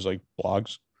I think it was like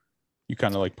blogs. You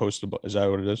kind of like posted. Is that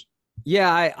what it is?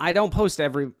 Yeah, I don't post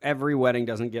every wedding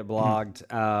doesn't get blogged.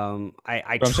 I'm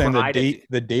saying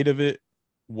the date of it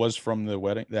was from the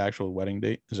wedding, the actual wedding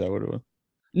date. Is that what it was?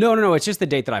 No. It's just the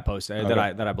date that I posted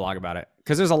that I blog about it,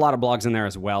 because there's a lot of blogs in there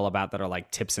as well about that are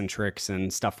like tips and tricks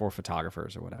and stuff for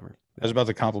photographers or whatever. I was about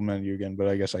to compliment you again, but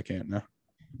I guess I can't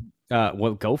now.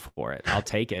 Well, go for it. I'll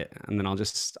take it, and then I'll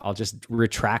just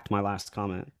retract my last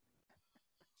comment.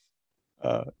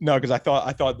 No, because I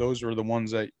thought those were the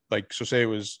ones that like, so say it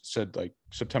was said like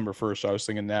September 1st. So I was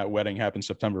thinking that wedding happened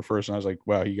September 1st, and I was like,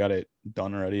 wow, you got it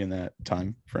done already in that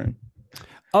time frame.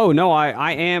 Oh no,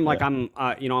 I am like I'm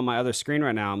you know, on my other screen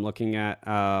right now I'm looking at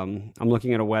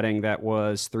a wedding that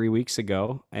was 3 weeks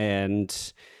ago,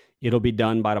 and it'll be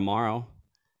done by tomorrow.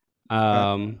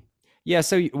 Yeah,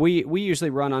 so we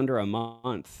usually run under a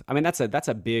month. I mean, that's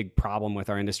a big problem with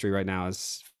our industry right now,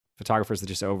 is photographers that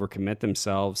just overcommit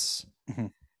themselves,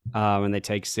 and they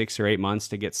take 6 or 8 months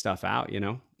to get stuff out, you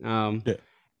know.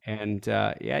 And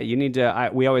yeah, you need to.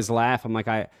 We always laugh. I'm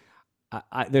like,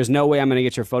 there's no way I'm going to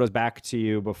get your photos back to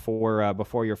you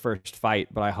before your first fight,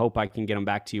 but I hope I can get them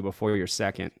back to you before your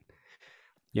second.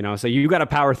 So you got to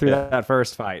power through that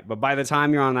first fight. But by the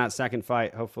time you're on that second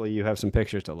fight, hopefully you have some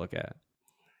pictures to look at.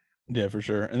 Yeah, for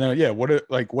sure. And then,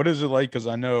 what is it like? Because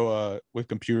I know with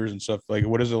computers and stuff, like,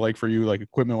 what is it like for you, like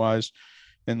equipment wise,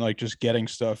 and like just getting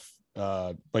stuff,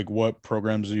 like what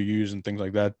programs do you use and things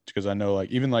like that? Because I know, like,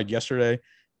 even like yesterday,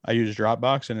 I used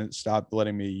Dropbox and it stopped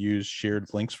letting me use shared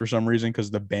links for some reason because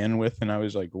the bandwidth. And I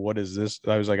was like, what is this?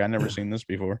 I was like, I never seen this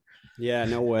before. Yeah,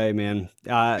 no way, man.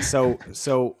 So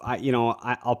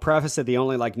I'll preface it. The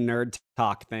only like nerd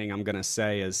talk thing I'm gonna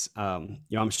say is,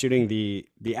 I'm shooting the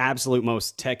absolute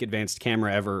most tech advanced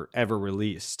camera ever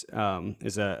released.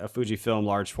 Is a Fujifilm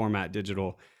large format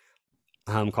digital,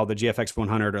 called the GFX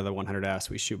 100 or the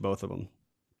 100S. We shoot both of them,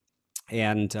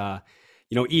 and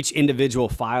each individual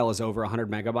file is over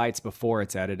 100 megabytes before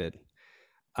it's edited.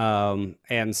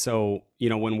 And so,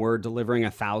 when we're delivering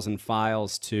 1,000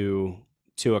 files to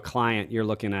a client, you're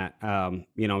looking at,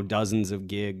 dozens of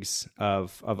gigs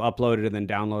of uploaded and then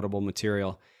downloadable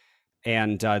material.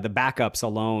 And the backups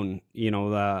alone,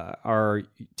 are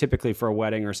typically for a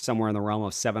wedding or somewhere in the realm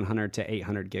of 700 to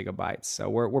 800 gigabytes. So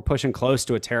we're pushing close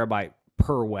to a terabyte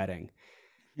per wedding.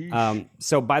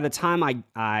 So by the time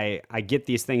I get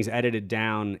these things edited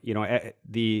down,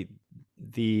 the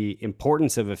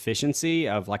importance of efficiency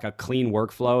of like a clean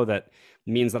workflow that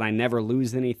means that I never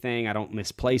lose anything. I don't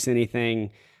misplace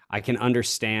anything. I can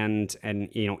understand and,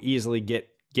 easily get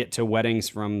to weddings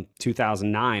from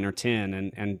 2009 or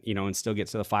 10 and still get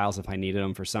to the files if I needed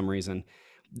them for some reason.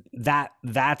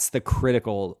 That's the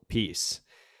critical piece.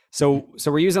 So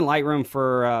we're using Lightroom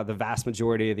for the vast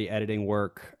majority of the editing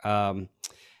work.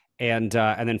 And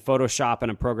then Photoshop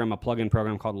and a plugin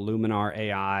program called Luminar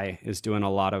AI is doing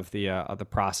a lot of the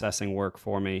processing work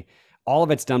for me. All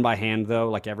of it's done by hand though.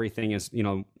 Like everything is,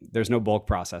 there's no bulk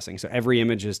processing. So every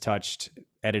image is touched,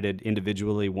 edited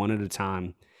individually, one at a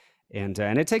time. And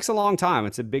it takes a long time.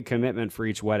 It's a big commitment for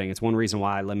each wedding. It's one reason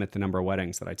why I limit the number of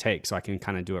weddings that I take so I can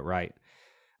kind of do it right.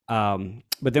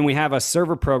 But then we have a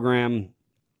server program.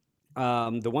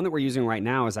 The one that we're using right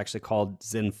now is actually called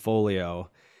Zenfolio.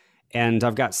 And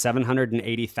I've got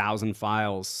 780,000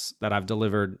 files that I've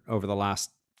delivered over the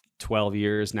last 12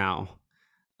 years now,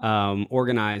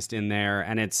 organized in there.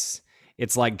 And it's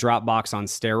like Dropbox on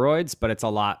steroids, but it's a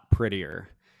lot prettier.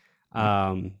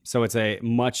 So it's a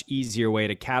much easier way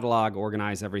to catalog,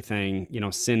 organize everything,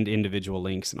 send individual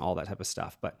links and all that type of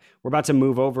stuff. But we're about to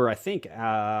move over. I think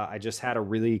I just had a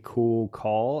really cool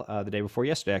call the day before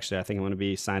yesterday. Actually, I think I'm going to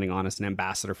be signing on as an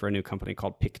ambassador for a new company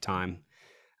called PickTime.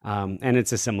 And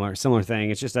it's a similar thing.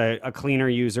 It's just a cleaner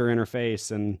user interface,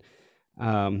 and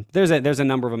there's a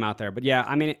number of them out there. But yeah,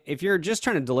 I mean, if you're just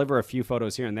trying to deliver a few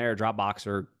photos here and there, Dropbox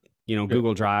or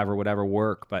Google Drive or whatever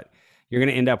work, but you're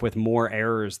going to end up with more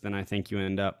errors than I think you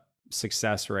end up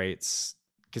success rates,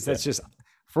 because that's just,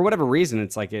 for whatever reason,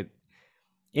 it's like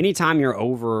anytime you're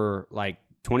over like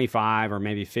 25 or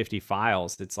maybe 50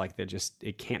 files, it's like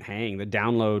it can't hang. The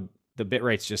download, the bit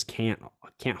rates just can't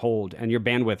hold, and your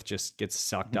bandwidth just gets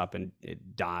sucked up and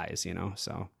it dies,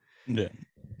 so.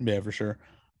 Yeah, for sure.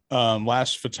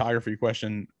 Last photography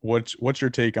question. What's your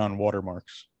take on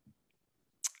watermarks?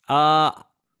 You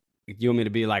want me to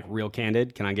be like real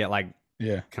candid? Can I get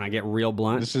can I get real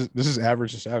blunt? This is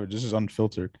average to savage. This is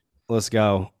unfiltered. Let's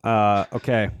go.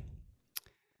 Okay.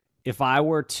 If I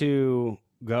were to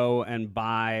go and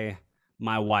buy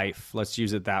my wife, let's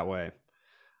use it that way.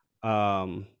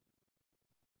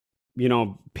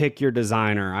 Pick your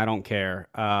designer. I don't care.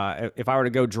 If I were to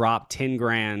go drop 10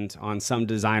 grand on some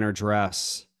designer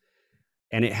dress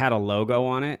and it had a logo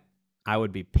on it, I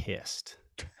would be pissed.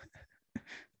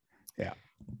 Yeah.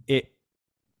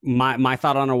 My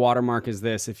thought on a watermark is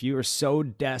this: if you are so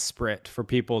desperate for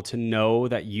people to know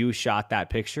that you shot that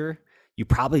picture, you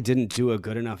probably didn't do a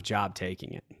good enough job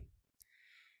taking it.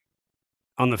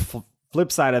 On the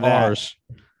flip side of that, bars.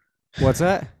 What's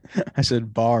that? I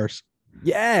said bars.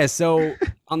 Yeah. So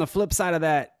on the flip side of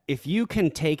that, if you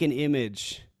can take an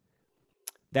image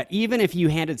that, even if you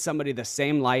handed somebody the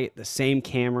same light, the same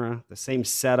camera, the same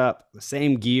setup, the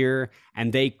same gear,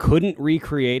 and they couldn't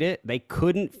recreate it, they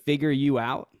couldn't figure you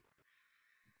out,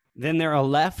 then they're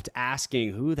left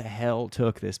asking, who the hell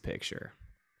took this picture?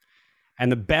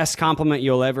 And the best compliment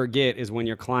you'll ever get is when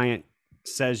your client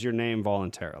says your name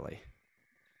voluntarily.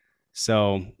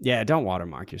 So yeah, don't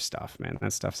watermark your stuff, man.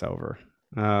 That stuff's over.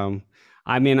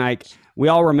 I mean, we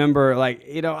all remember, I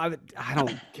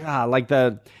don't, God, like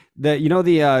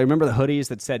remember the hoodies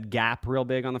that said Gap real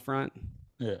big on the front?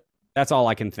 Yeah. That's all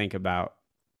I can think about.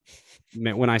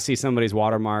 when I see somebody's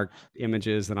watermark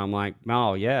images, and I'm like,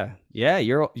 oh yeah,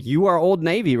 you are Old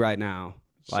Navy right now.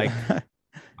 Like,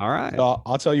 all right. So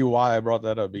I'll tell you why I brought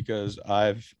that up, because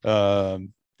I've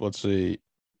let's see,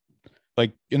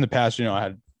 like in the past, you know, I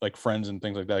had like friends and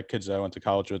things like that, kids that I went to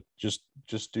college with,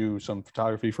 just do some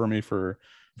photography for me for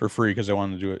free because they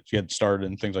wanted to do it, get started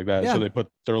and things like that. Yeah. So they put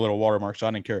their little watermark, so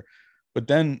I didn't care. But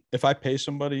then if I pay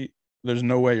somebody, there's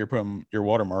no way you're putting your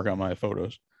watermark on my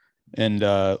photos. And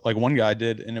like one guy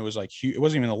did, and it was like huge. It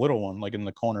wasn't even a little one, like in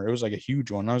the corner. It was like a huge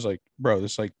one. I was like, bro,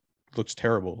 this like looks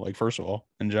terrible. Like, first of all,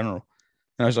 in general.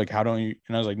 And I was like, how don't you?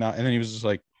 And I was like, nah. And then he was just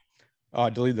like, oh, I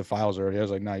deleted the files already. I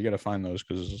was like, nah, you got to find those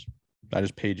because I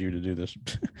just paid you to do this.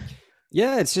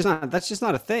 Yeah, it's just not, that's just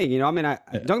not a thing. You know, I mean,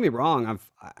 don't get me wrong.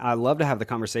 I love to have the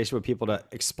conversation with people to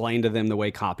explain to them the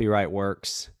way copyright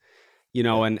works, you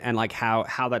know, and like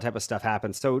how that type of stuff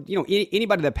happens. So, you know,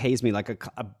 anybody that pays me, like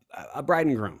a bride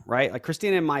and groom, right? Like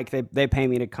Christina and Mike, they pay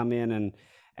me to come in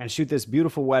and shoot this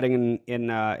beautiful wedding in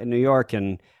New York,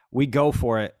 and we go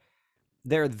for it.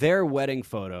 They're their wedding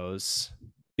photos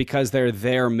because they're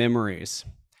their memories,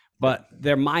 but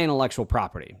they're my intellectual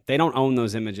property. They don't own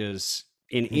those images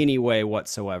in any way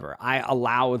whatsoever. I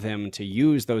allow them to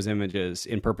use those images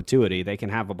in perpetuity. They can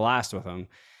have a blast with them,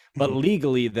 but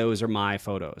legally those are my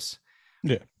photos.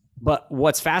 Yeah. But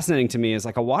what's fascinating to me is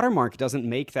like a watermark doesn't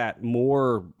make that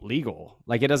more legal.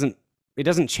 Like it doesn't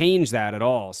change that at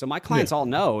all. So my clients all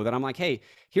know that I'm like, hey,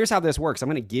 here's how this works. I'm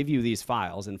going to give you these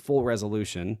files in full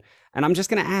resolution, and I'm just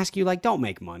going to ask you, like, don't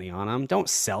make money on them. Don't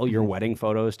sell your wedding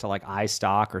photos to like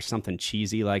iStock or something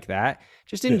cheesy like that.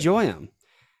 Just enjoy them.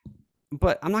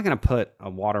 But I'm not going to put a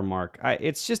watermark.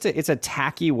 It's a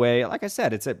tacky way. Like I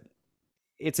said,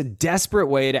 it's a desperate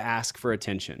way to ask for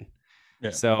attention. Yeah.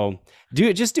 So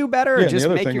just do better. Yeah, just the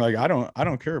other make thing, like I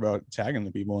don't care about tagging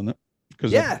the people in it.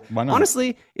 Because why not?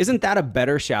 Honestly, isn't that a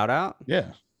better shout out? Yeah.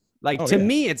 Like to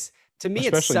me, it's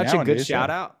Especially such nowadays, a good shout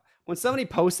out when somebody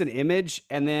posts an image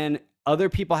and then other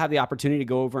people have the opportunity to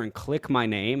go over and click my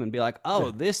name and be like,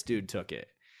 oh, this dude took it.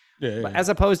 Yeah, But as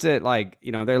opposed to like,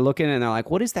 you know, they're looking and they're like,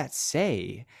 what does that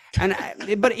say? And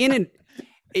but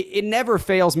it never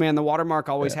fails, man. The watermark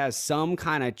always has some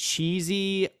kind of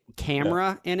cheesy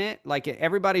camera in it. Like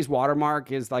everybody's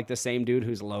watermark is like the same dude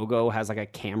whose logo has like a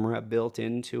camera built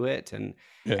into it. And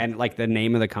like the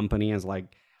name of the company is like,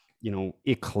 you know,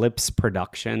 Eclipse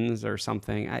Productions or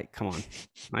something. Come on,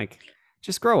 like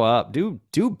just grow up, do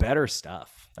better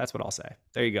stuff. That's what I'll say.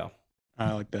 There you go.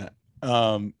 I like that.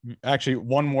 Actually,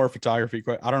 one more photography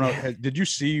question. I don't know. Did you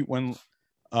see when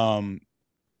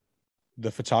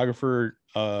the photographer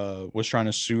was trying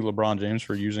to sue LeBron James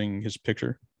for using his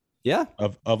picture? Yeah.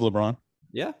 Of LeBron.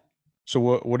 Yeah.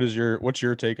 So what's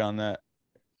your take on that?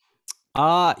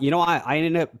 You know, I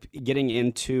ended up getting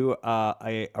into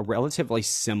a relatively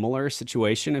similar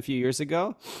situation a few years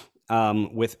ago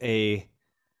with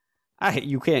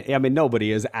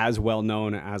nobody is as well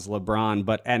known as LeBron,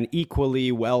 but an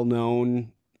equally well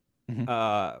known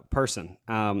person.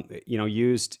 You know,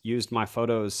 used my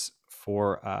photos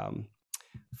for a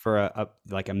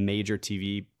major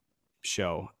TV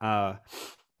show.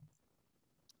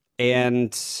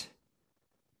 And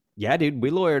yeah, dude, we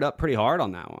lawyered up pretty hard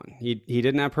on that one. He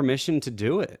didn't have permission to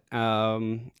do it.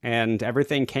 And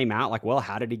everything came out like, well,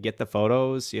 how did he get the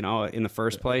photos? You know, in the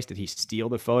first place, did he steal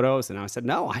the photos? And I said,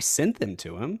 no, I sent them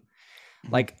to him.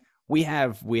 Like we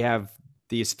have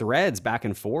these threads back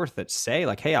and forth that say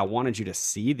like, hey, I wanted you to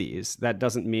see these. That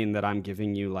doesn't mean that I'm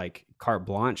giving you like carte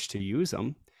blanche to use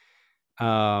them.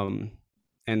 And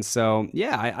so,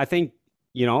 yeah, I think,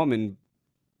 you know, I mean,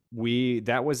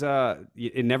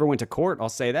 it never went to court. I'll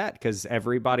say that because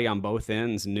everybody on both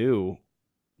ends knew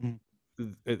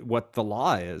what the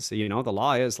law is. You know, the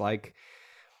law is like,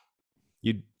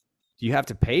 you have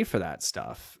to pay for that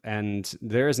stuff. And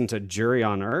there isn't a jury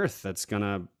on earth that's going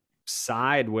to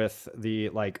side with the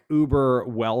like uber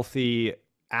wealthy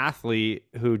athlete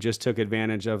who just took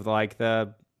advantage of like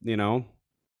the, you know,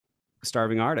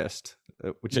 starving artist,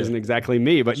 which isn't exactly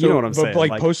me, but you know what I'm saying. But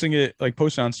like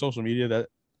posting on social media,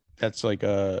 that's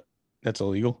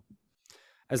illegal.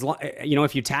 As long, you know,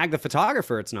 if you tag the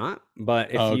photographer, it's not. But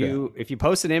if you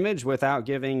post an image without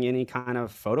giving any kind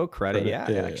of photo credit, it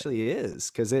actually is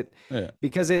because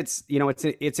it's, you know,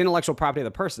 it's intellectual property of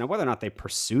the person. Now, whether or not they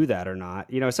pursue that or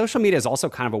not, you know, social media is also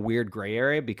kind of a weird gray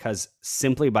area because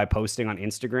simply by posting on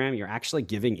Instagram, you're actually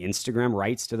giving Instagram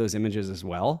rights to those images as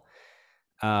well.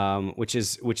 Which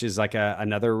is like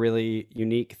another really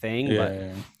unique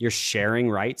thing, you're sharing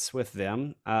rights with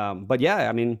them. But yeah,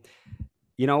 I mean,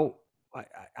 you know,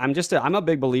 I'm a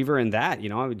big believer in that, you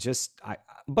know,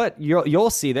 but you'll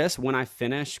see this when I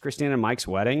finish Christina and Mike's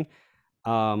wedding.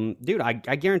 Dude, I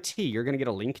guarantee you're going to get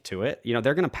a link to it. You know,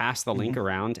 they're going to pass the link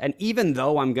around. And even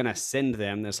though I'm going to send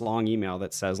them this long email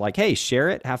that says like, hey, share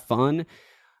it, have fun.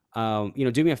 You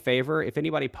know, do me a favor. If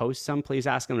anybody posts some, please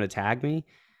ask them to tag me.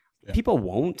 Yeah. People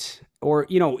won't. Or,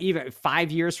 you know, even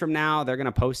 5 years from now, they're going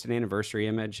to post an anniversary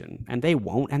image and they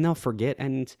won't, and they'll forget.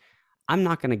 And I'm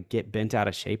not going to get bent out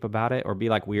of shape about it or be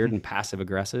like weird and passive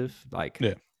aggressive. Like,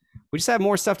 we just have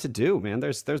more stuff to do, man.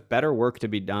 There's better work to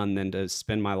be done than to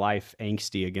spend my life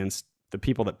angsty against the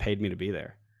people that paid me to be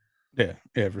there.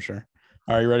 Yeah, for sure.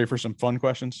 All right, you ready for some fun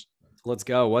questions? Let's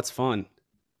go. What's fun?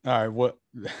 All right, what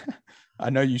I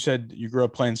know you said you grew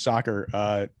up playing soccer.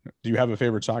 Do you have a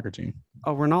favorite soccer team?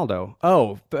 Oh, Ronaldo.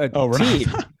 Ronaldo. Team.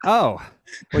 Well,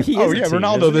 he is a team,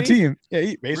 Ronaldo, the team. Yeah,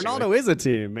 Ronaldo is a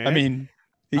team, man. I mean,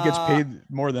 he gets paid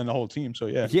more than the whole team, so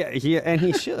yeah. Yeah, and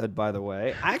he should, by the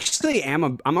way. I actually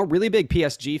I'm a really big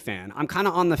PSG fan. I'm kind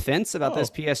of on the fence about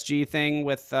this PSG thing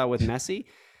with Messi.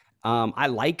 I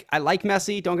like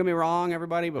Messi, don't get me wrong,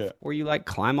 everybody, before you like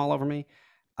climb all over me.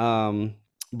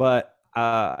 But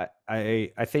I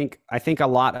think a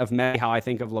lot of Messi, how I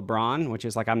think of LeBron, which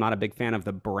is like I'm not a big fan of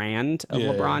the brand of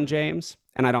LeBron James,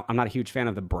 and I'm not a huge fan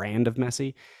of the brand of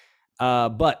Messi.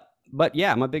 But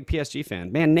yeah, I'm a big PSG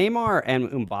fan. Man, Neymar and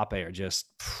Mbappe are just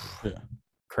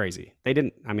crazy.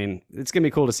 I mean, it's going to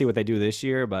be cool to see what they do this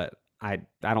year, but I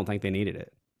don't think they needed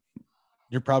it.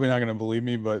 You're probably not going to believe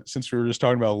me, but since we were just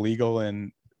talking about legal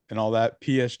and all that,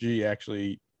 PSG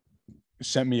actually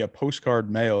sent me a postcard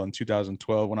mail in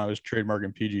 2012 when I was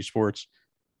trademarking PG Sports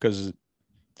because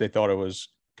they thought it was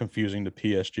confusing to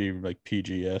PSG, like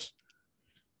PGS.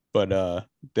 But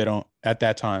they don't at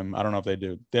that time. I don't know if they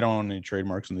do. They don't own any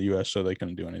trademarks in the U.S., so they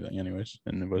couldn't do anything, anyways.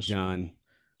 And it was John.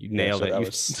 You nailed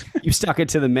it. You stuck it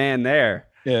to the man there.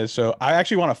 Yeah. So I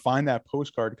actually want to find that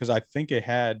postcard because I think it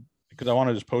had because I want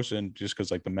to just post it just because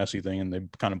like the Messi thing and they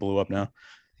kind of blew up now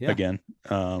again.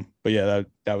 But yeah,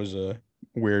 that was a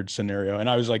weird scenario, and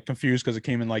I was like confused because it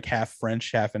came in like half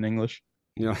French, half in English.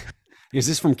 You know, is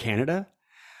this from Canada?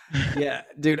 Yeah,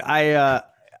 dude. I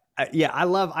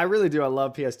really do. I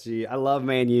love PSG. I love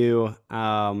Man U.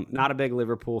 Not a big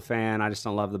Liverpool fan. I just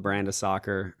don't love the brand of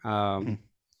soccer.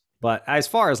 But as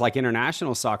far as like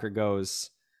international soccer goes,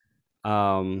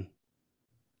 yeah,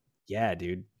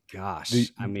 dude. Gosh,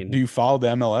 do you follow the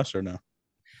MLS or no?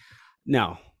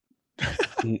 No.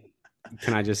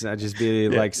 Can I just be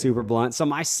like super blunt? So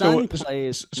my son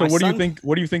plays. So what do you think?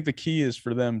 What do you think the key is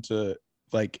for them to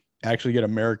like actually get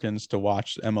Americans to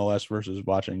watch MLS versus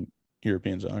watching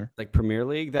European soccer, like Premier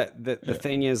League? The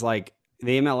thing is, like,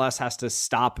 the MLS has to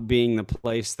stop being the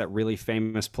place that really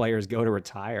famous players go to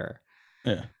retire.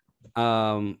 Yeah.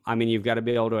 I mean, you've got to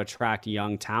be able to attract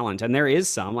young talent, and there is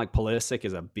some, like Pulisic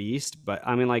is a beast, but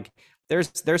I mean, like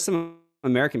there's some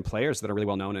American players that are really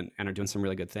well known and are doing some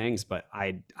really good things, but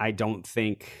I don't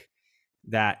think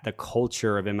that the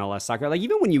culture of MLS soccer, like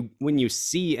even when you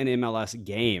see an MLS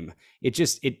game, it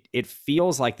just it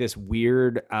feels like this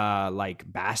weird like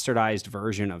bastardized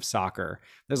version of soccer.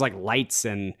 There's like lights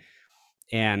and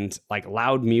like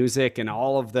loud music and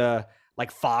all of the like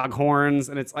foghorns,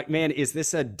 and it's like, man, is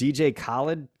this a DJ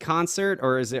Khaled concert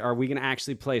or are we gonna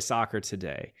actually play soccer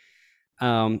today?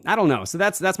 I don't know. So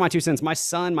that's my 2 cents. My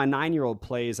son, my 9-year-old,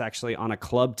 plays actually on a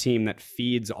club team that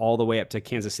feeds all the way up to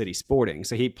Kansas City Sporting.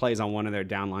 So he plays on one of their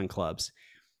downline clubs.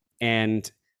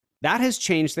 And that has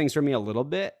changed things for me a little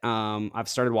bit. I've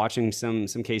started watching some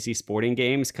KC Sporting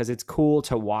games because it's cool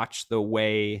to watch the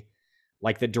way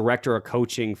like the director of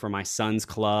coaching for my son's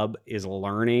club is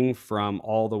learning from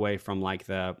all the way from like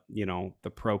the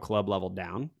pro club level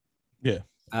down. Yeah.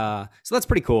 So that's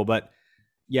pretty cool. But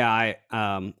yeah,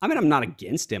 I mean, I'm not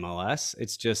against MLS.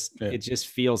 It's just, it just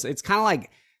feels, it's kind of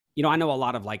like, I know a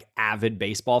lot of like avid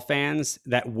baseball fans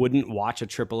that wouldn't watch a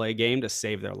AAA game to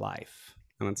save their life.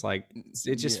 And it's like,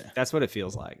 that's what it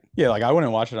feels like. Yeah. Like I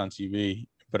wouldn't watch it on TV,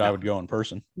 but I would go in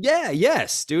person. Yeah.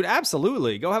 Yes, dude.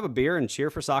 Absolutely. Go have a beer and cheer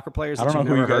for soccer players. I don't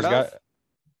know who you guys got.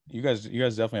 You guys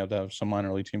definitely have to have some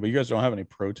minor league team, but you guys don't have any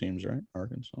pro teams, right?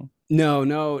 Arkansas.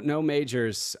 No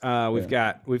majors. We've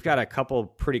got a couple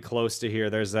pretty close to here.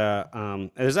 There's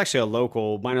actually a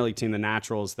local minor league team, the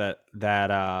Naturals,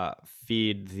 that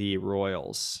feed the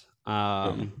Royals.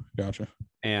 Gotcha.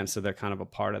 And so they're kind of a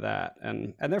part of that,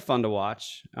 and they're fun to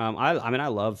watch. I'm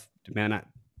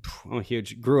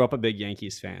grew up a big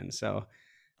Yankees fan, so.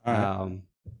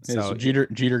 So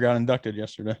Jeter got inducted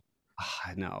yesterday.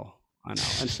 I know. And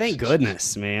thank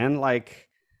goodness, man.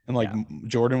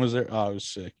 Jordan was there. Oh, it was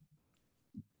sick.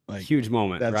 Like huge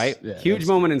moment, right? Yeah, huge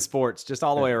moment in sports, just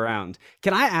all the way around.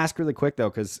 Can I ask really quick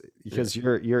though, because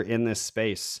you're in this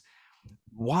space,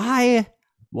 why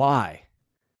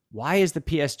why is the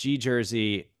PSG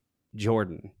jersey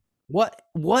Jordan? What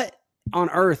on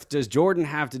earth does Jordan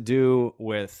have to do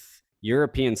with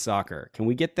European soccer? Can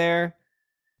we get there?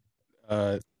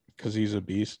 Because he's a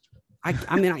beast.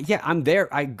 I mean, yeah, I'm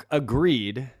there. I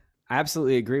agreed. I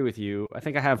absolutely agree with you. I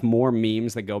think I have more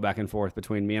memes that go back and forth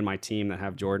between me and my team that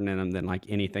have Jordan in them than like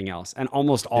anything else. And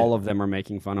almost all of them are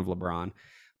making fun of LeBron.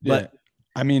 But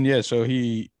I mean, yeah, so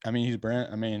he's brand.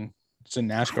 I mean, it's in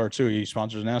NASCAR too. He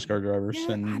sponsors NASCAR drivers.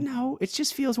 Yeah, and I know. It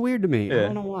just feels weird to me. I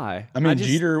don't know why. I mean,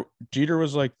 Jeter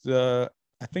was like I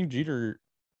think Jeter,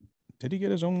 did he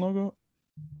get his own logo?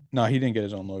 No, he didn't get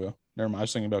his own logo. Never mind. I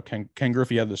was thinking about Ken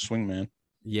Griffey had the swing man.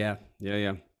 Yeah.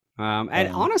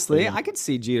 And honestly, I could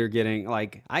see Jeter getting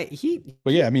like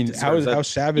But yeah, I mean, how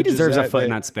savage he deserves is that, a foot in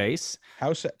that space.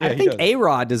 I think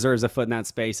A-Rod deserves a foot in that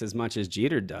space as much as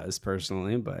Jeter does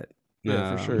personally, but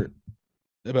yeah, for sure.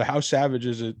 But how savage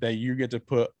is it that you get to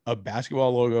put a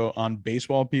basketball logo on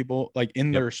baseball people, like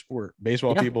in their sport,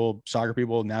 baseball people, soccer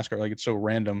people, NASCAR, like it's so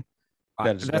random.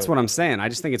 That's what I'm saying. I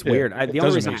just think it's weird. The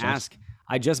only reason I ask,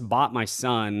 I just bought my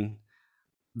son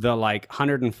the like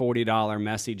 $140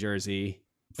 Messi jersey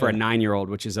for a 9-year-old,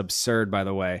 which is absurd, by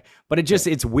the way. But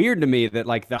it's weird to me that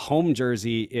like the home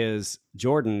jersey is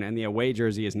Jordan and the away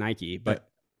jersey is Nike, but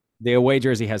the away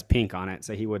jersey has pink on it,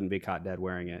 so he wouldn't be caught dead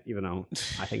wearing it, even though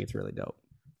I think it's really dope.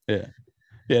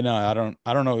 Yeah, no, I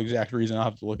don't know the exact reason. I'll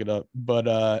have to look it up.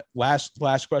 But last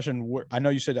question. I know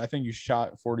you said, I think you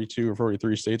shot 42 or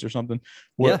 43 states or something.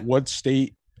 What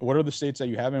are the states that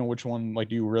you haven't? Which one like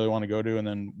do you really want to go to? And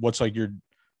then what's like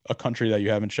a country that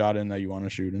you haven't shot in that you want to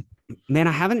shoot in? Man,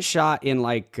 I haven't shot in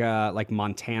like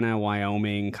Montana,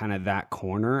 Wyoming, kind of that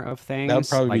corner of things. That would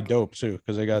probably be dope too,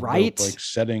 because they got dope, like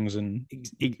settings and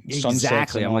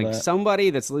exactly. I'm like, somebody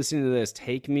that's listening to this,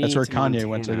 take me. That's where to Kanye Montana.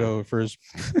 went to go for his.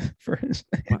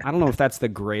 I don't know if that's the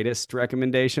greatest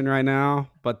recommendation right now,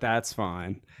 but that's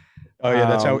fine. Oh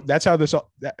yeah, that's how this.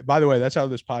 By the way, that's how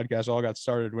this podcast all got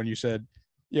started. When you said,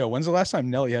 "Yo, when's the last time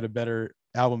Nelly had a better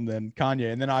album than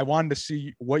Kanye?" And then I wanted to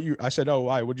see I said, "Oh,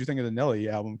 why? What'd you think of the Nelly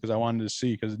album?" Because I wanted to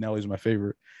see, because Nelly's my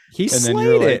favorite. He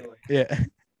slayed it. Yeah,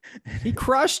 he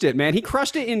crushed it, man. He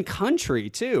crushed it in country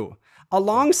too,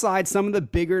 alongside some of the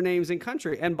bigger names in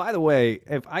country. And by the way,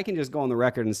 if I can just go on the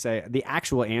record and say, the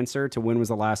actual answer to when was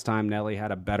the last time Nelly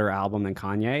had a better album than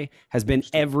Kanye has been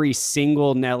every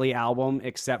single Nelly album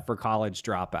except for College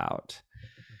Dropout.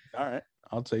 All right,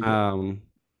 I'll take it.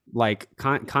 Like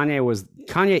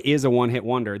Kanye is a one-hit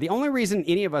wonder. The only reason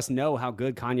any of us know how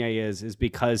good Kanye is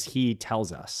because he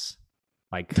tells us.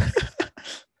 Like,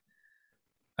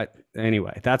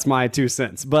 anyway, that's my 2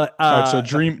 cents. But all right, so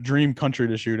dream country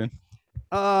to shoot in.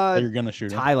 You're gonna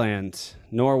shoot Thailand,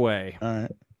 Norway. All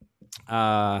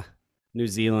right. New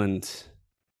Zealand.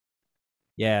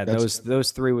 Yeah,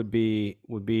 those three would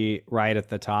be right at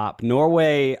the top.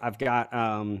 Norway, I've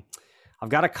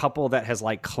got a couple that has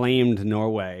like claimed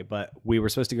Norway, but we were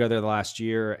supposed to go there the last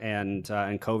year and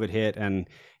COVID hit and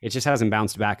it just hasn't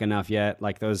bounced back enough yet.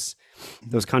 Like those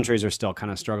countries are still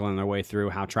kind of struggling their way through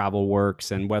how travel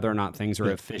works and whether or not things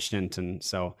are efficient. And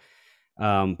so,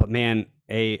 but man,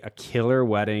 a killer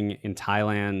wedding in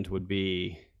Thailand would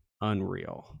be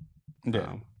unreal.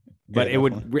 Yeah. But it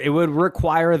would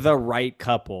require the right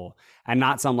couple and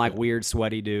not some like weird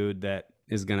sweaty dude that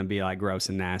is going to be like gross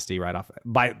and nasty right off.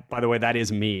 By the way, that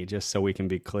is me, just so we can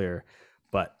be clear,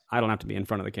 but I don't have to be in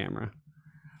front of the camera.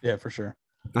 Yeah, for sure.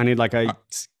 I need like a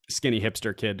skinny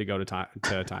hipster kid to go to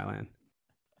Thailand.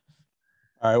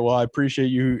 All right. Well, I appreciate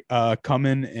you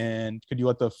coming, and could you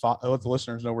let the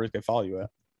listeners know where they can follow you at?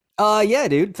 Yeah,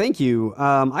 dude. Thank you.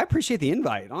 I appreciate the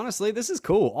invite. Honestly, this is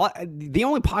cool. The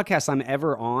only podcasts I'm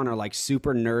ever on are like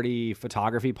super nerdy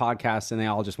photography podcasts, and they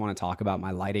all just want to talk about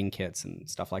my lighting kits and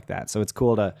stuff like that. So it's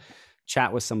cool to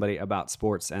chat with somebody about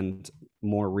sports and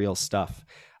more real stuff.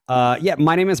 Yeah,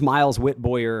 my name is Miles Witt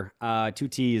Boyer, 2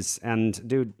 T's, and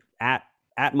dude, at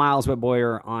Miles Witt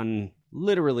Boyer on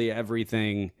literally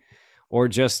everything, or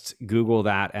just Google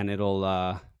that and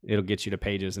it'll get you to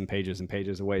pages and pages and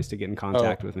pages of ways to get in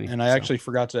contact with me. And I actually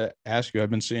forgot to ask you, I've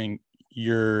been seeing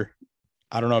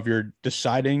I don't know if you're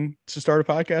deciding to start a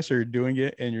podcast or you're doing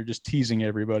it and you're just teasing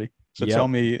everybody. So tell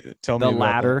me the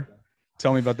latter.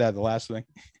 Tell me about that. The last thing.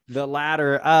 The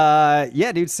latter.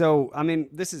 Yeah, dude. So, I mean,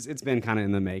 it's been kind of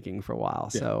in the making for a while.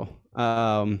 Yeah.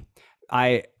 So,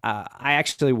 I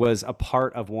actually was a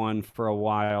part of one for a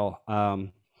while,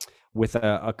 with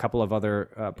a couple of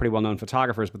other pretty well-known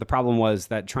photographers. But the problem was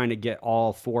that trying to get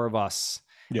all 4 of us,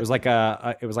 it was like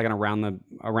an around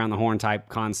the horn type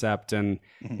concept, and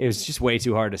it was just way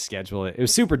too hard to schedule it. It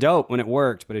was super dope when it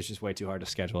worked, but it's just way too hard to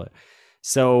schedule it.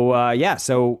 my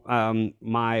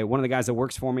one of the guys that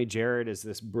works for me, Jared, is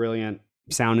this brilliant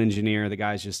sound engineer. The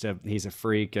guy's just he's a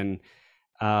freak, and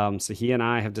so he and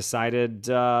I have decided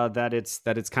that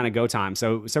it's kind of go time.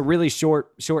 So really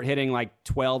short hitting, like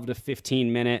 12 to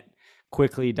 15 minute,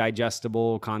 quickly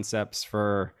digestible concepts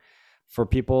for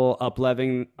people up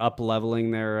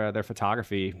leveling their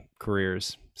photography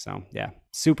careers. So yeah,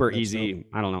 super That's easy. Dope.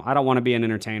 I don't know. I don't want to be an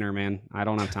entertainer, man. I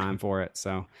don't have time for it.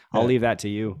 So I'll leave that to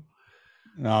you.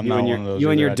 No, I'm not one of those.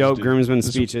 You and your dope groomsman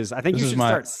speeches. I think you should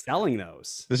start selling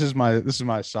those. This is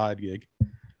my side gig.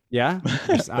 Yeah,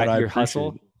 your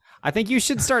hustle. I think you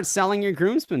should start selling your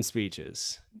groomsman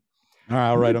speeches. All right,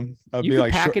 I'll write them. I'll be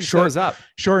like package those up.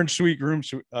 Short and sweet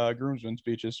groomsman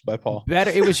speeches by Paul.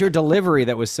 It was your delivery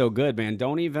that was so good, man.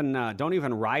 Don't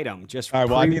even write them. Just all right.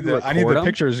 Well, I need the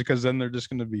pictures, because then they're just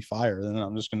going to be fire. Then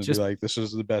I'm just going to be like, this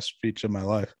is the best speech of my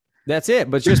life. That's it.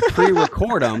 But just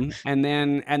pre-record them, and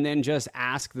then just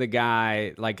ask the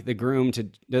guy, like the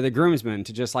groomsman,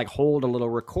 to just like hold a little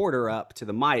recorder up to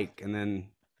the mic, and then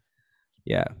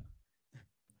I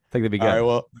think that'd be good. All right.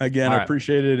 Well, again, I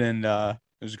appreciate it, and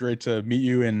it was great to meet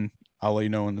you, and I'll let you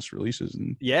know when this releases.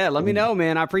 And let me know,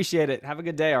 man. I appreciate it. Have a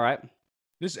good day. All right.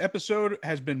 This episode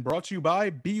has been brought to you by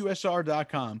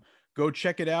BUSR.com. Go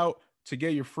check it out to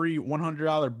get your free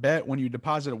 $100 bet when you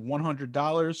deposit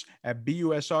 $100 at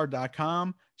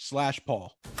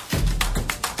BUSR.com/Paul.